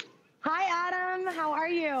you? Hi, Adam. How are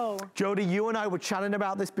you? Jody, you and I were chatting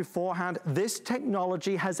about this beforehand. This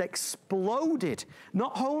technology has exploded,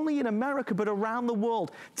 not only in America, but around the world.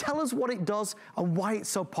 Tell us what it does and why it's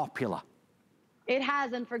so popular. It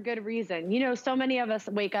has, and for good reason. You know, so many of us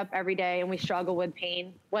wake up every day and we struggle with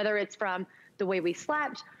pain, whether it's from the way we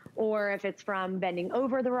slept, or if it's from bending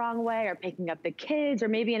over the wrong way, or picking up the kids, or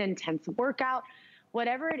maybe an intense workout.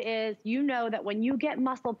 Whatever it is, you know that when you get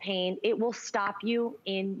muscle pain, it will stop you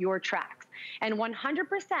in your tracks. And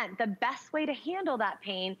 100%, the best way to handle that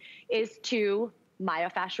pain is to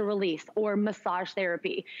myofascial release or massage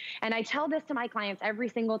therapy. And I tell this to my clients every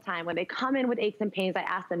single time. When they come in with aches and pains, I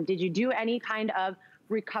ask them, did you do any kind of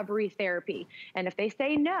recovery therapy? And if they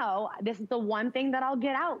say no, this is the one thing that I'll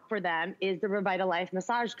get out for them is the Revitalize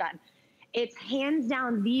massage gun. It's hands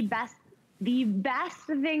down the best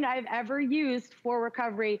thing I've ever used for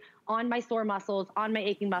recovery on my sore muscles, on my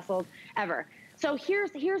aching muscles ever. So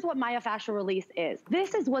here's what myofascial release is.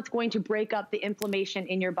 This is what's going to break up the inflammation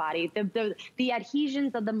in your body, the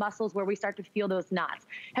adhesions of the muscles where we start to feel those knots.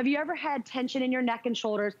 Have you ever had tension in your neck and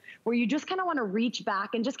shoulders where you just kind of want to reach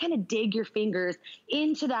back and just kind of dig your fingers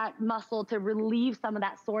into that muscle to relieve some of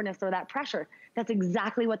that soreness or that pressure? That's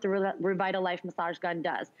exactly what the Revitalize massage gun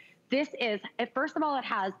does. This is, first of all, it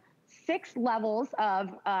has 6 levels of,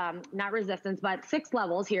 not resistance, but 6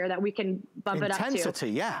 levels here that we can bump it up to. Intensity,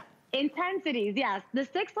 yeah. Intensities, yes. The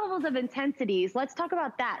 6 levels of intensities, let's talk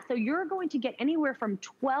about that. So you're going to get anywhere from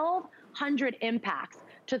 1,200 impacts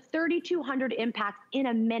to 3,200 impacts in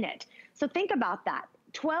a minute. So think about that.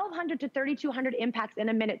 1,200 to 3,200 impacts in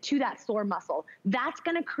a minute to that sore muscle. That's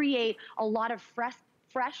gonna create a lot of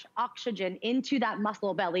fresh oxygen into that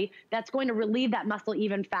muscle belly that's going to relieve that muscle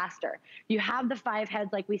even faster. You have the 5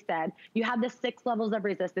 heads, like we said. You have the 6 levels of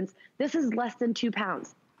resistance. This is less than 2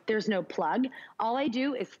 pounds. There's no plug. All I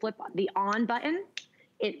do is flip the on button.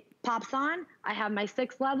 It pops on. I have my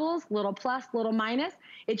 6 levels, little plus, little minus.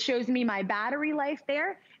 It shows me my battery life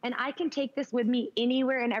there, and I can take this with me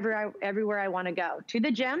anywhere and everywhere I want to go. To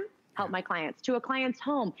the gym, help my clients. To a client's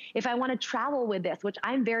home, if I want to travel with this, which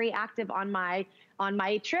I'm very active on my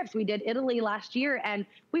trips. We did Italy last year, and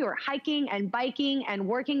we were hiking and biking and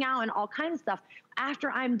working out and all kinds of stuff. After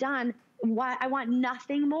I'm done, I want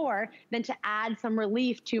nothing more than to add some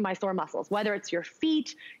relief to my sore muscles, whether it's your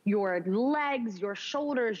feet, your legs, your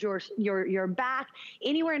shoulders, your back,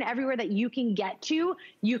 anywhere and everywhere that you can get to,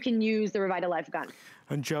 you can use the Revitalize gun.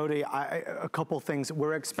 And Jody, a couple things.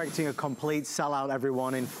 We're expecting a complete sellout,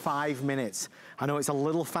 everyone, in 5 minutes. I know it's a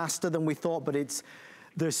little faster than we thought, but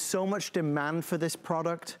there's so much demand for this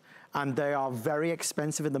product, and they are very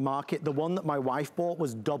expensive in the market. The one that my wife bought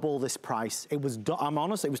was double this price. It was, I'm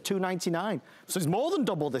honest, it was $299. So it's more than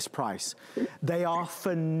double this price. They are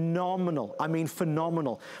phenomenal. I mean,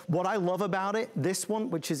 phenomenal. What I love about it, this one,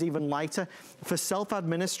 which is even lighter, for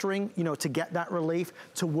self-administering, you know, to get that relief,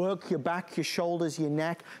 to work your back, your shoulders, your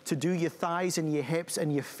neck, to do your thighs and your hips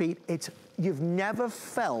and your feet, you've never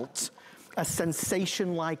felt a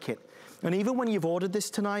sensation like it. And even when you've ordered this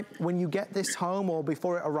tonight, when you get this home or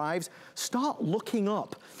before it arrives, start looking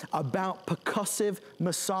up about percussive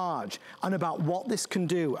massage and about what this can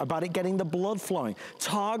do, about it getting the blood flowing,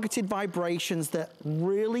 targeted vibrations that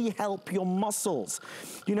really help your muscles.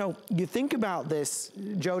 You know, you think about this,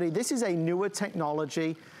 Jody, this is a newer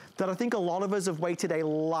technology that I think a lot of us have waited a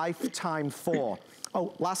lifetime for.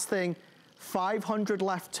 Oh, last thing, 500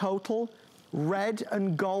 left total. Red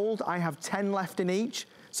and gold, I have 10 left in each.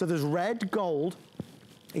 So there's red, gold.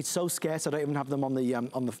 It's so scarce, I don't even have them on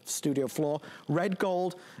the studio floor. Red,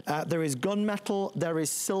 gold, there is gunmetal, there is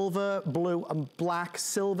silver, blue, and black.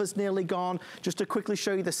 Silver's nearly gone. Just to quickly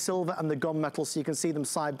show you the silver and the gunmetal so you can see them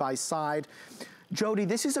side by side. Jody,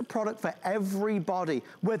 this is a product for everybody,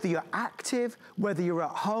 whether you're active, whether you're at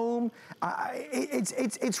home.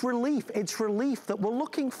 It's relief. It's relief that we're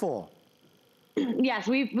looking for. Yes,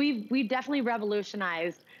 we've definitely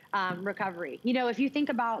revolutionized recovery. You know, if you think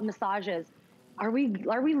about massages, are we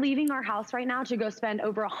leaving our house right now to go spend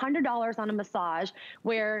over $100 on a massage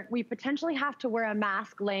where we potentially have to wear a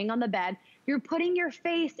mask laying on the bed? You're putting your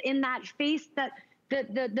face in that face that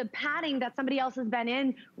the padding that somebody else has been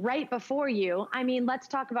in right before you. I mean, let's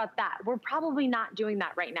talk about that. We're probably not doing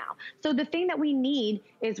that right now. So the thing that we need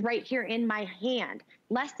is right here in my hand,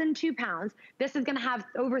 less than 2 pounds. This is gonna have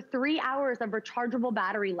over 3 hours of rechargeable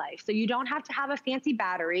battery life. So you don't have to have a fancy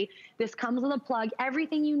battery. This comes with a plug.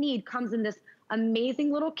 Everything you need comes in this amazing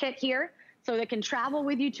little kit here. So that can travel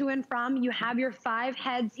with you to and from. You have your 5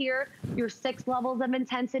 heads here, your 6 levels of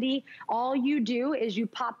intensity. All you do is you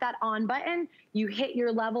pop that on button, you hit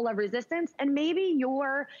your level of resistance, and maybe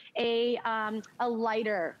you're a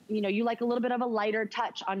lighter, you know, you like a little bit of a lighter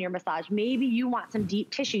touch on your massage. Maybe you want some deep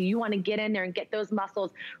tissue. You want to get in there and get those muscles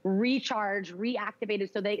recharged,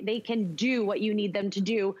 reactivated so they can do what you need them to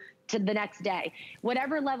do to the next day.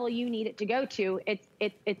 Whatever level you need it to go to,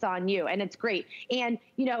 it's on you, and it's great. And,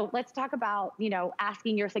 you know, let's talk about, you know,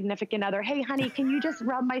 asking your significant other, hey, honey, can you just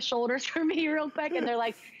rub my shoulders for me real quick? And they're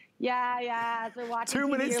like, yeah. So watching 2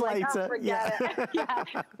 TV, minutes you're later, like, oh, forget it. Yeah,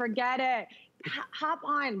 forget it. Hop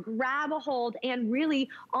on, grab a hold, and really,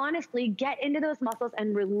 honestly, get into those muscles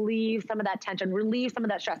and relieve some of that tension, relieve some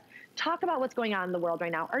of that stress. Talk about what's going on in the world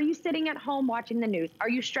right now. Are you sitting at home watching the news? Are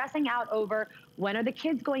you stressing out over when are the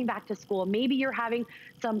kids going back to school? Maybe you're having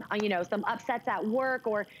some, you know, some upsets at work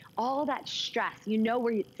or all that stress. You know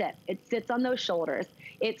where it sits. It sits on those shoulders.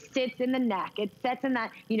 It sits in the neck. It sits in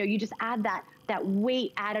that, you know, you just add that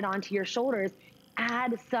weight added onto your shoulders.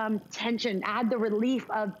 Add some tension, add the relief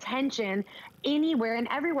of tension anywhere and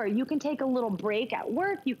everywhere. You can take a little break at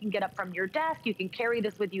work. You can get up from your desk. You can carry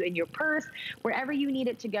this with you in your purse. Wherever you need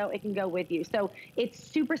it to go, it can go with you. So it's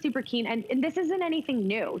super, super keen. And this isn't anything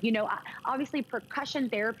new. You know, obviously percussion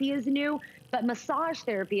therapy is new, but massage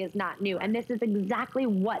therapy is not new. And this is exactly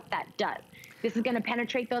what that does. This is going to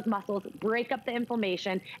penetrate those muscles, break up the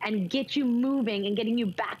inflammation, and get you moving and getting you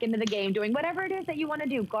back into the game, doing whatever it is that you want to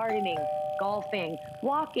do, gardening, golfing,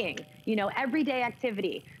 walking, you know, everyday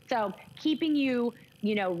activity. So keeping you,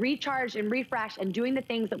 you know, recharged and refreshed and doing the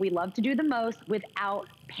things that we love to do the most without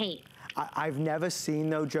pain. I've never seen,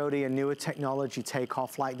 though, Jody, a newer technology take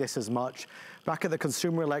off like this as much. Back at the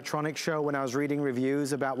Consumer Electronics Show, when I was reading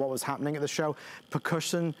reviews about what was happening at the show,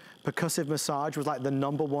 percussive massage was like the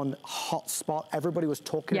 #1 hot spot. Everybody was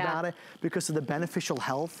talking about it because of the beneficial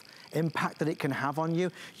health impact that it can have on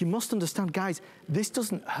you. You must understand, guys, this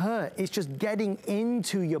doesn't hurt. It's just getting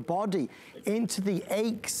into your body, into the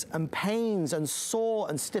aches and pains and sore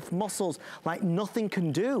and stiff muscles like nothing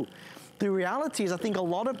can do. The reality is I think a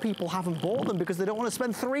lot of people haven't bought them because they don't want to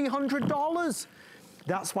spend $300.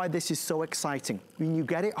 That's why this is so exciting. When you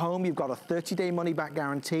get it home, you've got a 30-day money-back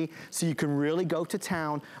guarantee, so you can really go to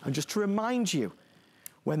town. And just to remind you,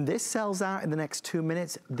 when this sells out in the next 2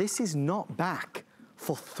 minutes, this is not back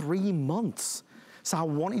for 3 months. So I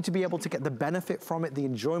want you to be able to get the benefit from it, the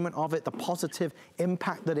enjoyment of it, the positive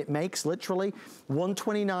impact that it makes, literally.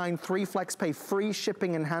 $129, 3 flex pay, free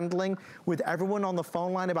shipping and handling with everyone on the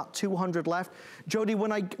phone line, about 200 left. Jody,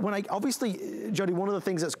 when I obviously, Jody, one of the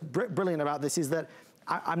things that's brilliant about this is that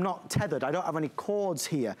I'm not tethered. I don't have any cords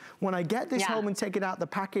here. When I get this home and take it out the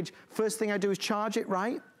package, first thing I do is charge it,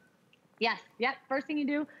 right? Yes, yep. First thing you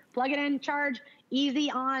do, plug it in, charge,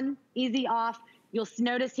 easy on, easy off. You'll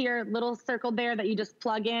notice here, little circle there that you just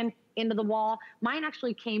plug in into the wall. Mine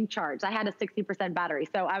actually came charged. I had a 60% battery,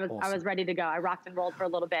 so I was ready to go. I rocked and rolled for a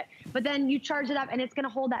little bit. But then you charge it up, and it's going to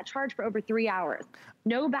hold that charge for over 3 hours.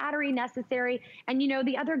 No battery necessary. And you know,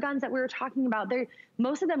 the other guns that we were talking about,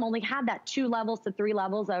 most of them only had that 2 levels to 3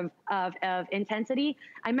 levels of intensity.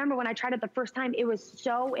 I remember when I tried it the first time, it was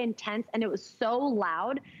so intense and it was so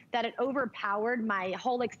loud that it overpowered my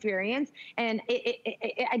whole experience, and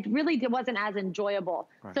it really wasn't as enjoyable.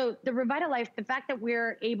 Right. So the Revitalife, the fact that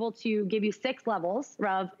we're able to give you 6 levels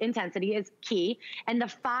of intensity is key, and the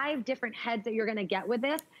 5 different heads that you're going to get with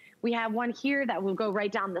this. We have one here that will go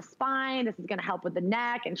right down the spine. This is going to help with the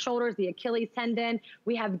neck and shoulders, the Achilles tendon.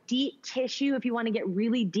 We have deep tissue if you want to get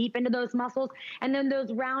really deep into those muscles. And then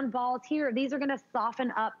those round balls here, these are going to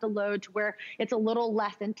soften up the load to where it's a little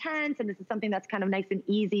less intense. And this is something that's kind of nice and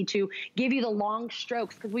easy to give you the long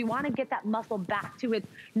strokes, because we want to get that muscle back to its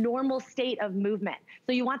normal state of movement.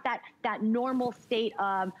 So you want that normal state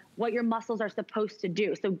of what your muscles are supposed to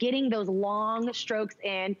do. So getting those long strokes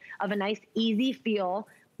in of a nice, easy feel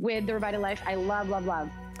with the Revitalife, I love, love, love.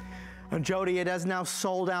 And Jody, it has now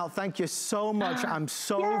sold out. Thank you so much. I'm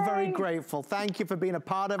so very grateful. Thank you for being a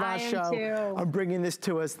part of our show and bringing this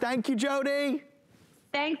to us. Thank you, Jody.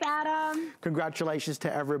 Thanks, Adam. Congratulations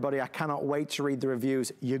to everybody. I cannot wait to read the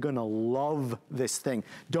reviews. You're gonna love this thing.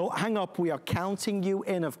 Don't hang up. We are counting you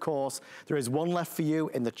in, of course. There is one left for you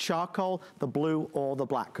in the charcoal, the blue, or the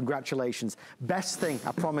black. Congratulations. Best thing,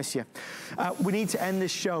 I promise you. We need to end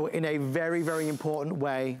this show in a very, very important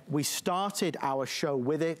way. We started our show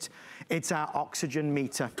with it. It's our oxygen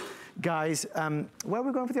meter. Guys, where are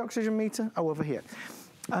we going for the oxygen meter? Oh, over here.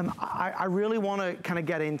 I really want to kind of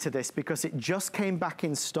get into this because it just came back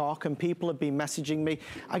in stock and people have been messaging me.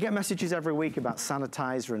 I get messages every week about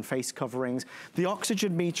sanitizer and face coverings. The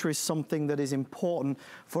oxygen meter is something that is important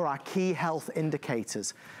for our key health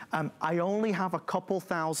indicators. I only have a couple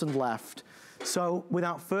thousand left. So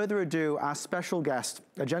without further ado, our special guest,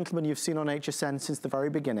 a gentleman you've seen on HSN since the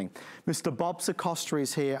very beginning, Mr. Bob Sacosta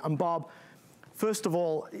is here. And Bob, first of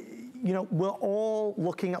all, you know, we're all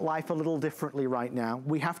looking at life a little differently right now.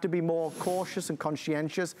 We have to be more cautious and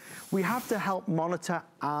conscientious. We have to help monitor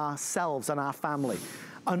ourselves and our family.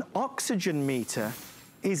 An oxygen meter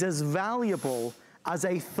is as valuable as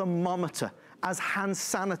a thermometer, as hand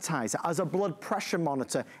sanitizer, as a blood pressure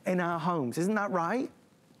monitor in our homes. Isn't that right?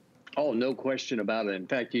 Oh, no question about it. In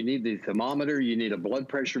fact, you need the thermometer, you need a blood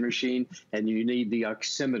pressure machine, and you need the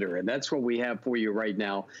oximeter. And that's what we have for you right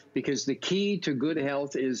now, because the key to good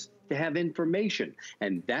health is to have information.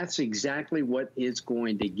 And that's exactly what it's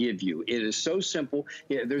going to give you. It is so simple.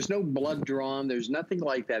 There's no blood drawn. There's nothing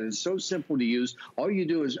like that. It's so simple to use. All you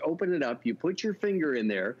do is open it up. You put your finger in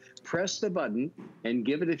there, press the button, and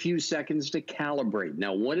give it a few seconds to calibrate.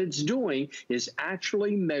 Now, what it's doing is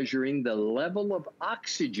actually measuring the level of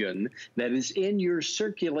oxygen that is in your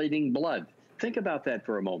circulating blood. Think about that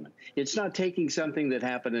for a moment. It's not taking something that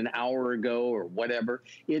happened an hour ago or whatever.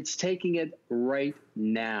 It's taking it right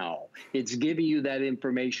now. It's giving you that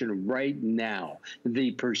information right now.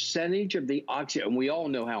 The percentage of the oxygen, and we all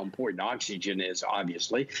know how important oxygen is,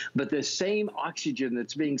 obviously, but the same oxygen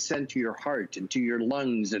that's being sent to your heart and to your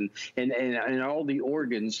lungs and all the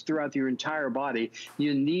organs throughout your entire body,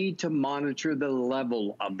 you need to monitor the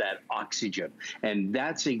level of that oxygen. And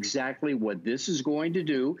that's exactly what this is going to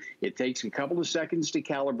do. It takes a couple of seconds to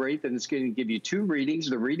calibrate, then it's going to give you 2 readings.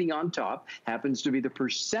 The reading on top happens to be the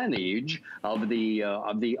percentage of the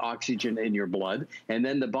oxygen in your blood, and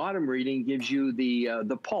then the bottom reading gives you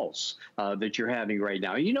the pulse that you're having right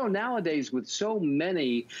now. You know, nowadays with so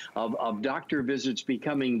many of doctor visits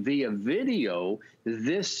becoming via video,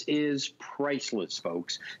 this is priceless,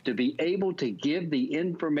 folks, to be able to give the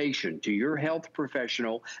information to your health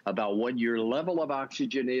professional about what your level of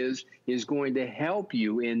oxygen is going to help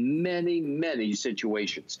you in many, many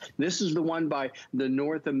situations. This is the one by the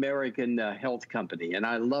North American Health Company, and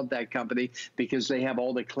I love that company because they have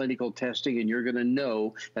all the clinical testing, and you're going to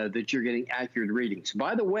know that you're getting accurate readings.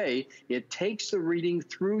 By the way, it takes the reading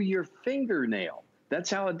through your fingernail. That's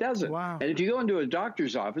how it does it. Wow. And if you go into a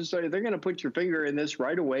doctor's office, they're going to put your finger in this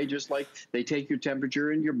right away, just like they take your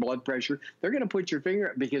temperature and your blood pressure. They're going to put your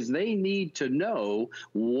finger because they need to know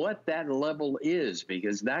what that level is,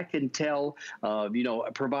 because that can tell,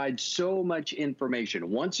 provide so much information.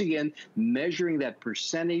 Once again, measuring that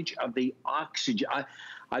percentage of the oxygen.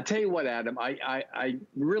 I tell you what, Adam, I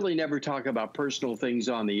really never talk about personal things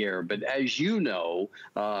on the air, but as you know,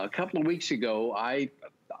 a couple of weeks ago, I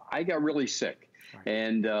got really sick.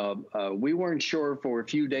 And we weren't sure for a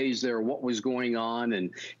few days there what was going on.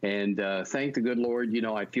 And thank the good Lord, you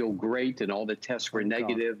know, I feel great and all the tests were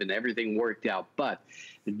negative and everything worked out. But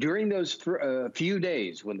during those few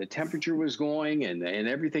days when the temperature was going and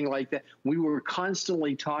everything like that, we were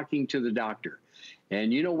constantly talking to the doctor.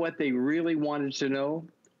 And you know what they really wanted to know?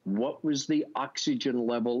 What was the oxygen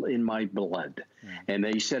level in my blood? Yeah. And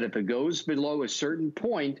they said if it goes below a certain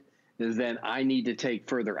point, then I need to take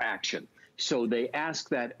further action. So they ask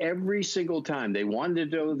that every single time. They wanted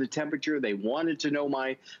to know the temperature. They wanted to know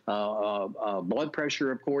my blood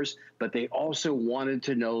pressure, of course, but they also wanted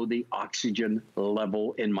to know the oxygen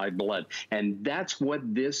level in my blood. And that's what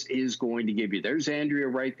this is going to give you. There's Andrea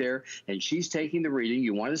right there, and she's taking the reading.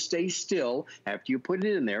 You want to stay still after you put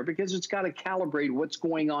it in there because it's got to calibrate what's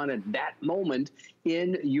going on at that moment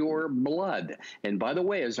in your blood. And by the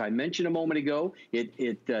way, as I mentioned a moment ago,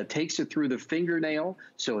 it takes it through the fingernail.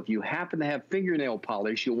 So if you happen to have fingernail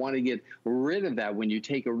polish, you'll want to get rid of that when you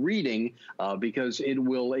take a reading because it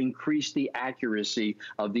will increase the accuracy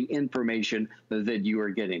of the information that you are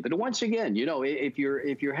getting. But once again, you know, if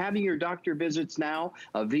you're having your doctor visits now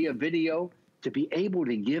via video, to be able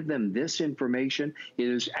to give them this information, it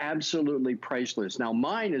is absolutely priceless. Now,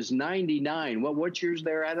 mine is 99. What's yours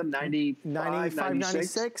there, Adam? 95,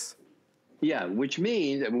 96? Yeah, which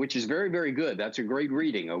is very, very good. That's a great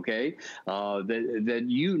reading, okay? That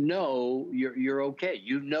you know you're okay.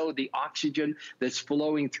 You know the oxygen that's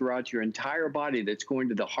flowing throughout your entire body, that's going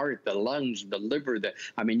to the heart, the lungs, the liver,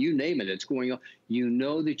 I mean, you name it, it's going on. You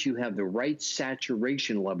know that you have the right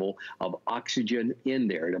saturation level of oxygen in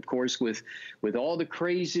there. And of course, with all the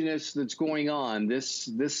craziness that's going on, this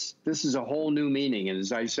is a whole new meaning. And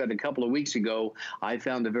as I said a couple of weeks ago, I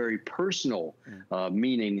found a very personal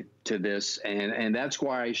meaning to this. And that's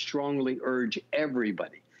why I strongly urge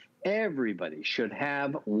everybody should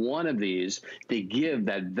have one of these to give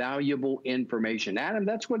that valuable information. Adam,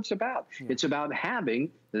 that's what it's about. Yeah. It's about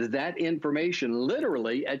having that information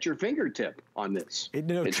literally at your fingertip on this.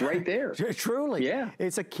 It's right there. Truly. Yeah.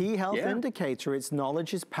 It's a key health indicator. It's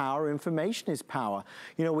knowledge is power, information is power.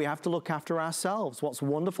 You know, we have to look after ourselves. What's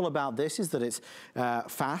wonderful about this is that it's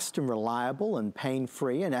fast and reliable and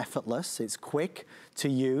pain-free and effortless. It's quick to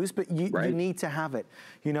use, but you need to have it.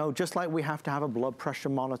 You know, just like we have to have a blood pressure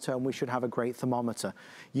monitor and we should have a great thermometer,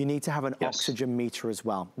 you need to have an oxygen meter as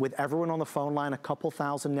well. With everyone on the phone line, a couple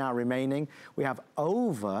thousand now remaining, we have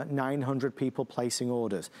over 900 people placing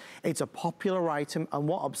orders. It's a popular item, and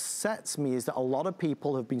what upsets me is that a lot of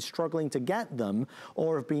people have been struggling to get them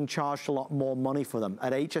or have been charged a lot more money for them.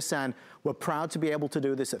 At HSN, we're proud to be able to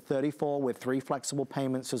do this at 34 with 3 flexible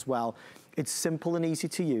payments as well. It's simple and easy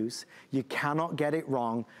to use. You cannot get it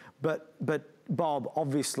wrong, but Bob,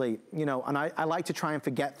 obviously, you know, and I like to try and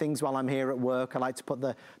forget things while I'm here at work. I like to put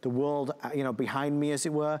the world, you know, behind me, as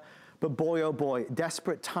it were. But boy, oh boy,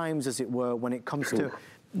 desperate times, as it were, when it comes to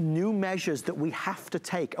new measures that we have to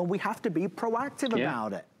take, and we have to be proactive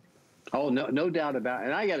about it. Oh, no doubt about it.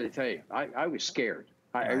 And I got to tell you, I was scared.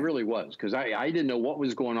 I really was, because I didn't know what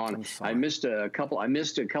was going on. I missed a couple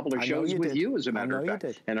of shows with you, as a matter of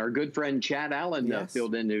fact. And our good friend Chad Allen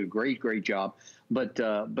filled in a great job. But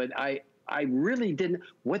I really didn't.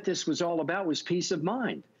 What this was all about was peace of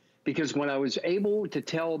mind. Because when I was able to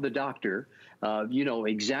tell the doctor, you know,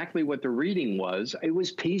 exactly what the reading was, it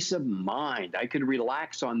was peace of mind. I could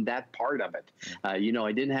relax on that part of it. You know,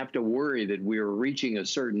 I didn't have to worry that we were reaching a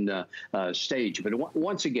certain stage. But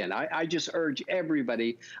once again, I just urge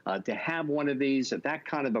everybody to have one of these at that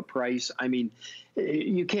kind of a price. I mean,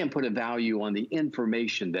 you can't put a value on the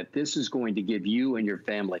information that this is going to give you and your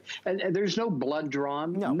family. And there's no blood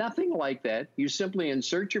drawn, nothing like that. You simply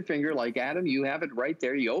insert your finger, like Adam, you have it right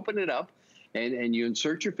there. You open it up and you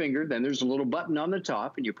insert your finger. Then there's a little button on the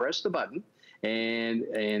top, and you press the button.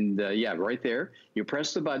 And yeah, right there, you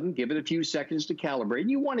press the button, give it a few seconds to calibrate.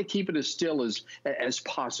 You want to keep it as still as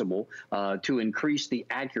possible to increase the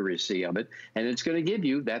accuracy of it. And it's going to give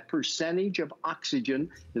you that percentage of oxygen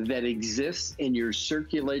that exists in your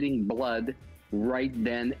circulating blood right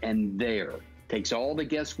then and there. Takes all the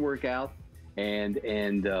guesswork out. And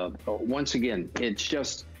once again, it's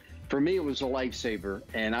just, for me, it was a lifesaver.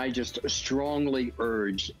 And I just strongly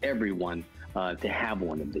urge everyone to have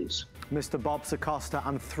one of these. Mr. Bob Acosta,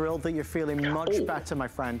 I'm thrilled that you're feeling much better, my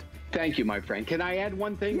friend. Thank you, my friend. Can I add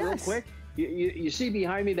one thing real quick? You see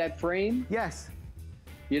behind me that frame? Yes.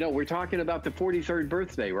 You know, we're talking about the 43rd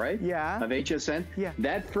birthday, right? Yeah. Of HSN? Yeah.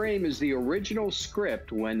 That frame is the original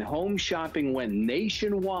script when home shopping went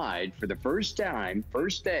nationwide for the first time,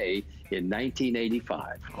 first day in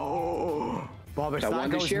 1985. Oh, Bob, if so that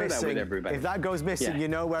goes share missing, that with everybody. If that goes missing, you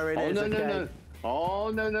know where it is. No. Oh,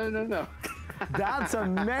 no. That's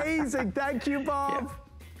amazing. Thank you, Bob.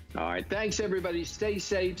 Yeah. All right. Thanks, everybody. Stay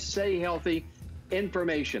safe. Stay healthy.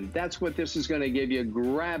 Information. That's what this is going to give you.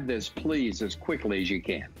 Grab this, please, as quickly as you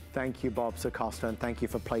can. Thank you, Bob Acosta, and thank you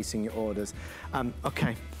for placing your orders.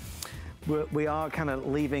 Okay. We are kind of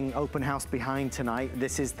leaving open house behind tonight.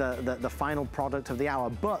 This is the final product of the hour.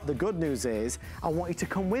 But the good news is I want you to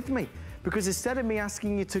come with me, because instead of me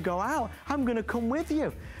asking you to go out, I'm going to come with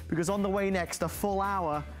you. Because on the way next, a full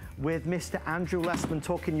hour with Mr. Andrew Lessman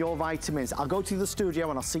talking your vitamins. I'll go to the studio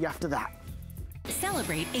and I'll see you after that.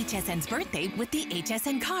 Celebrate HSN's birthday with the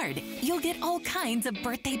HSN card. You'll get all kinds of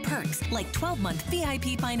birthday perks, like 12-month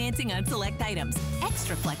VIP financing on select items,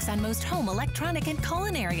 extra flex on most home electronic and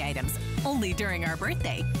culinary items, only during our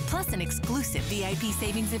birthday, plus an exclusive VIP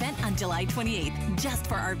savings event on July 28th, just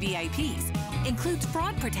for our VIPs. Includes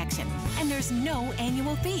fraud protection, and there's no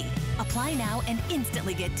annual fee. Apply now and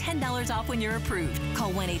instantly get $10 off when you're approved.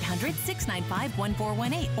 Call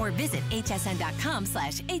 1-800-695-1418 or visit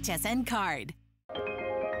hsn.com/HSN card.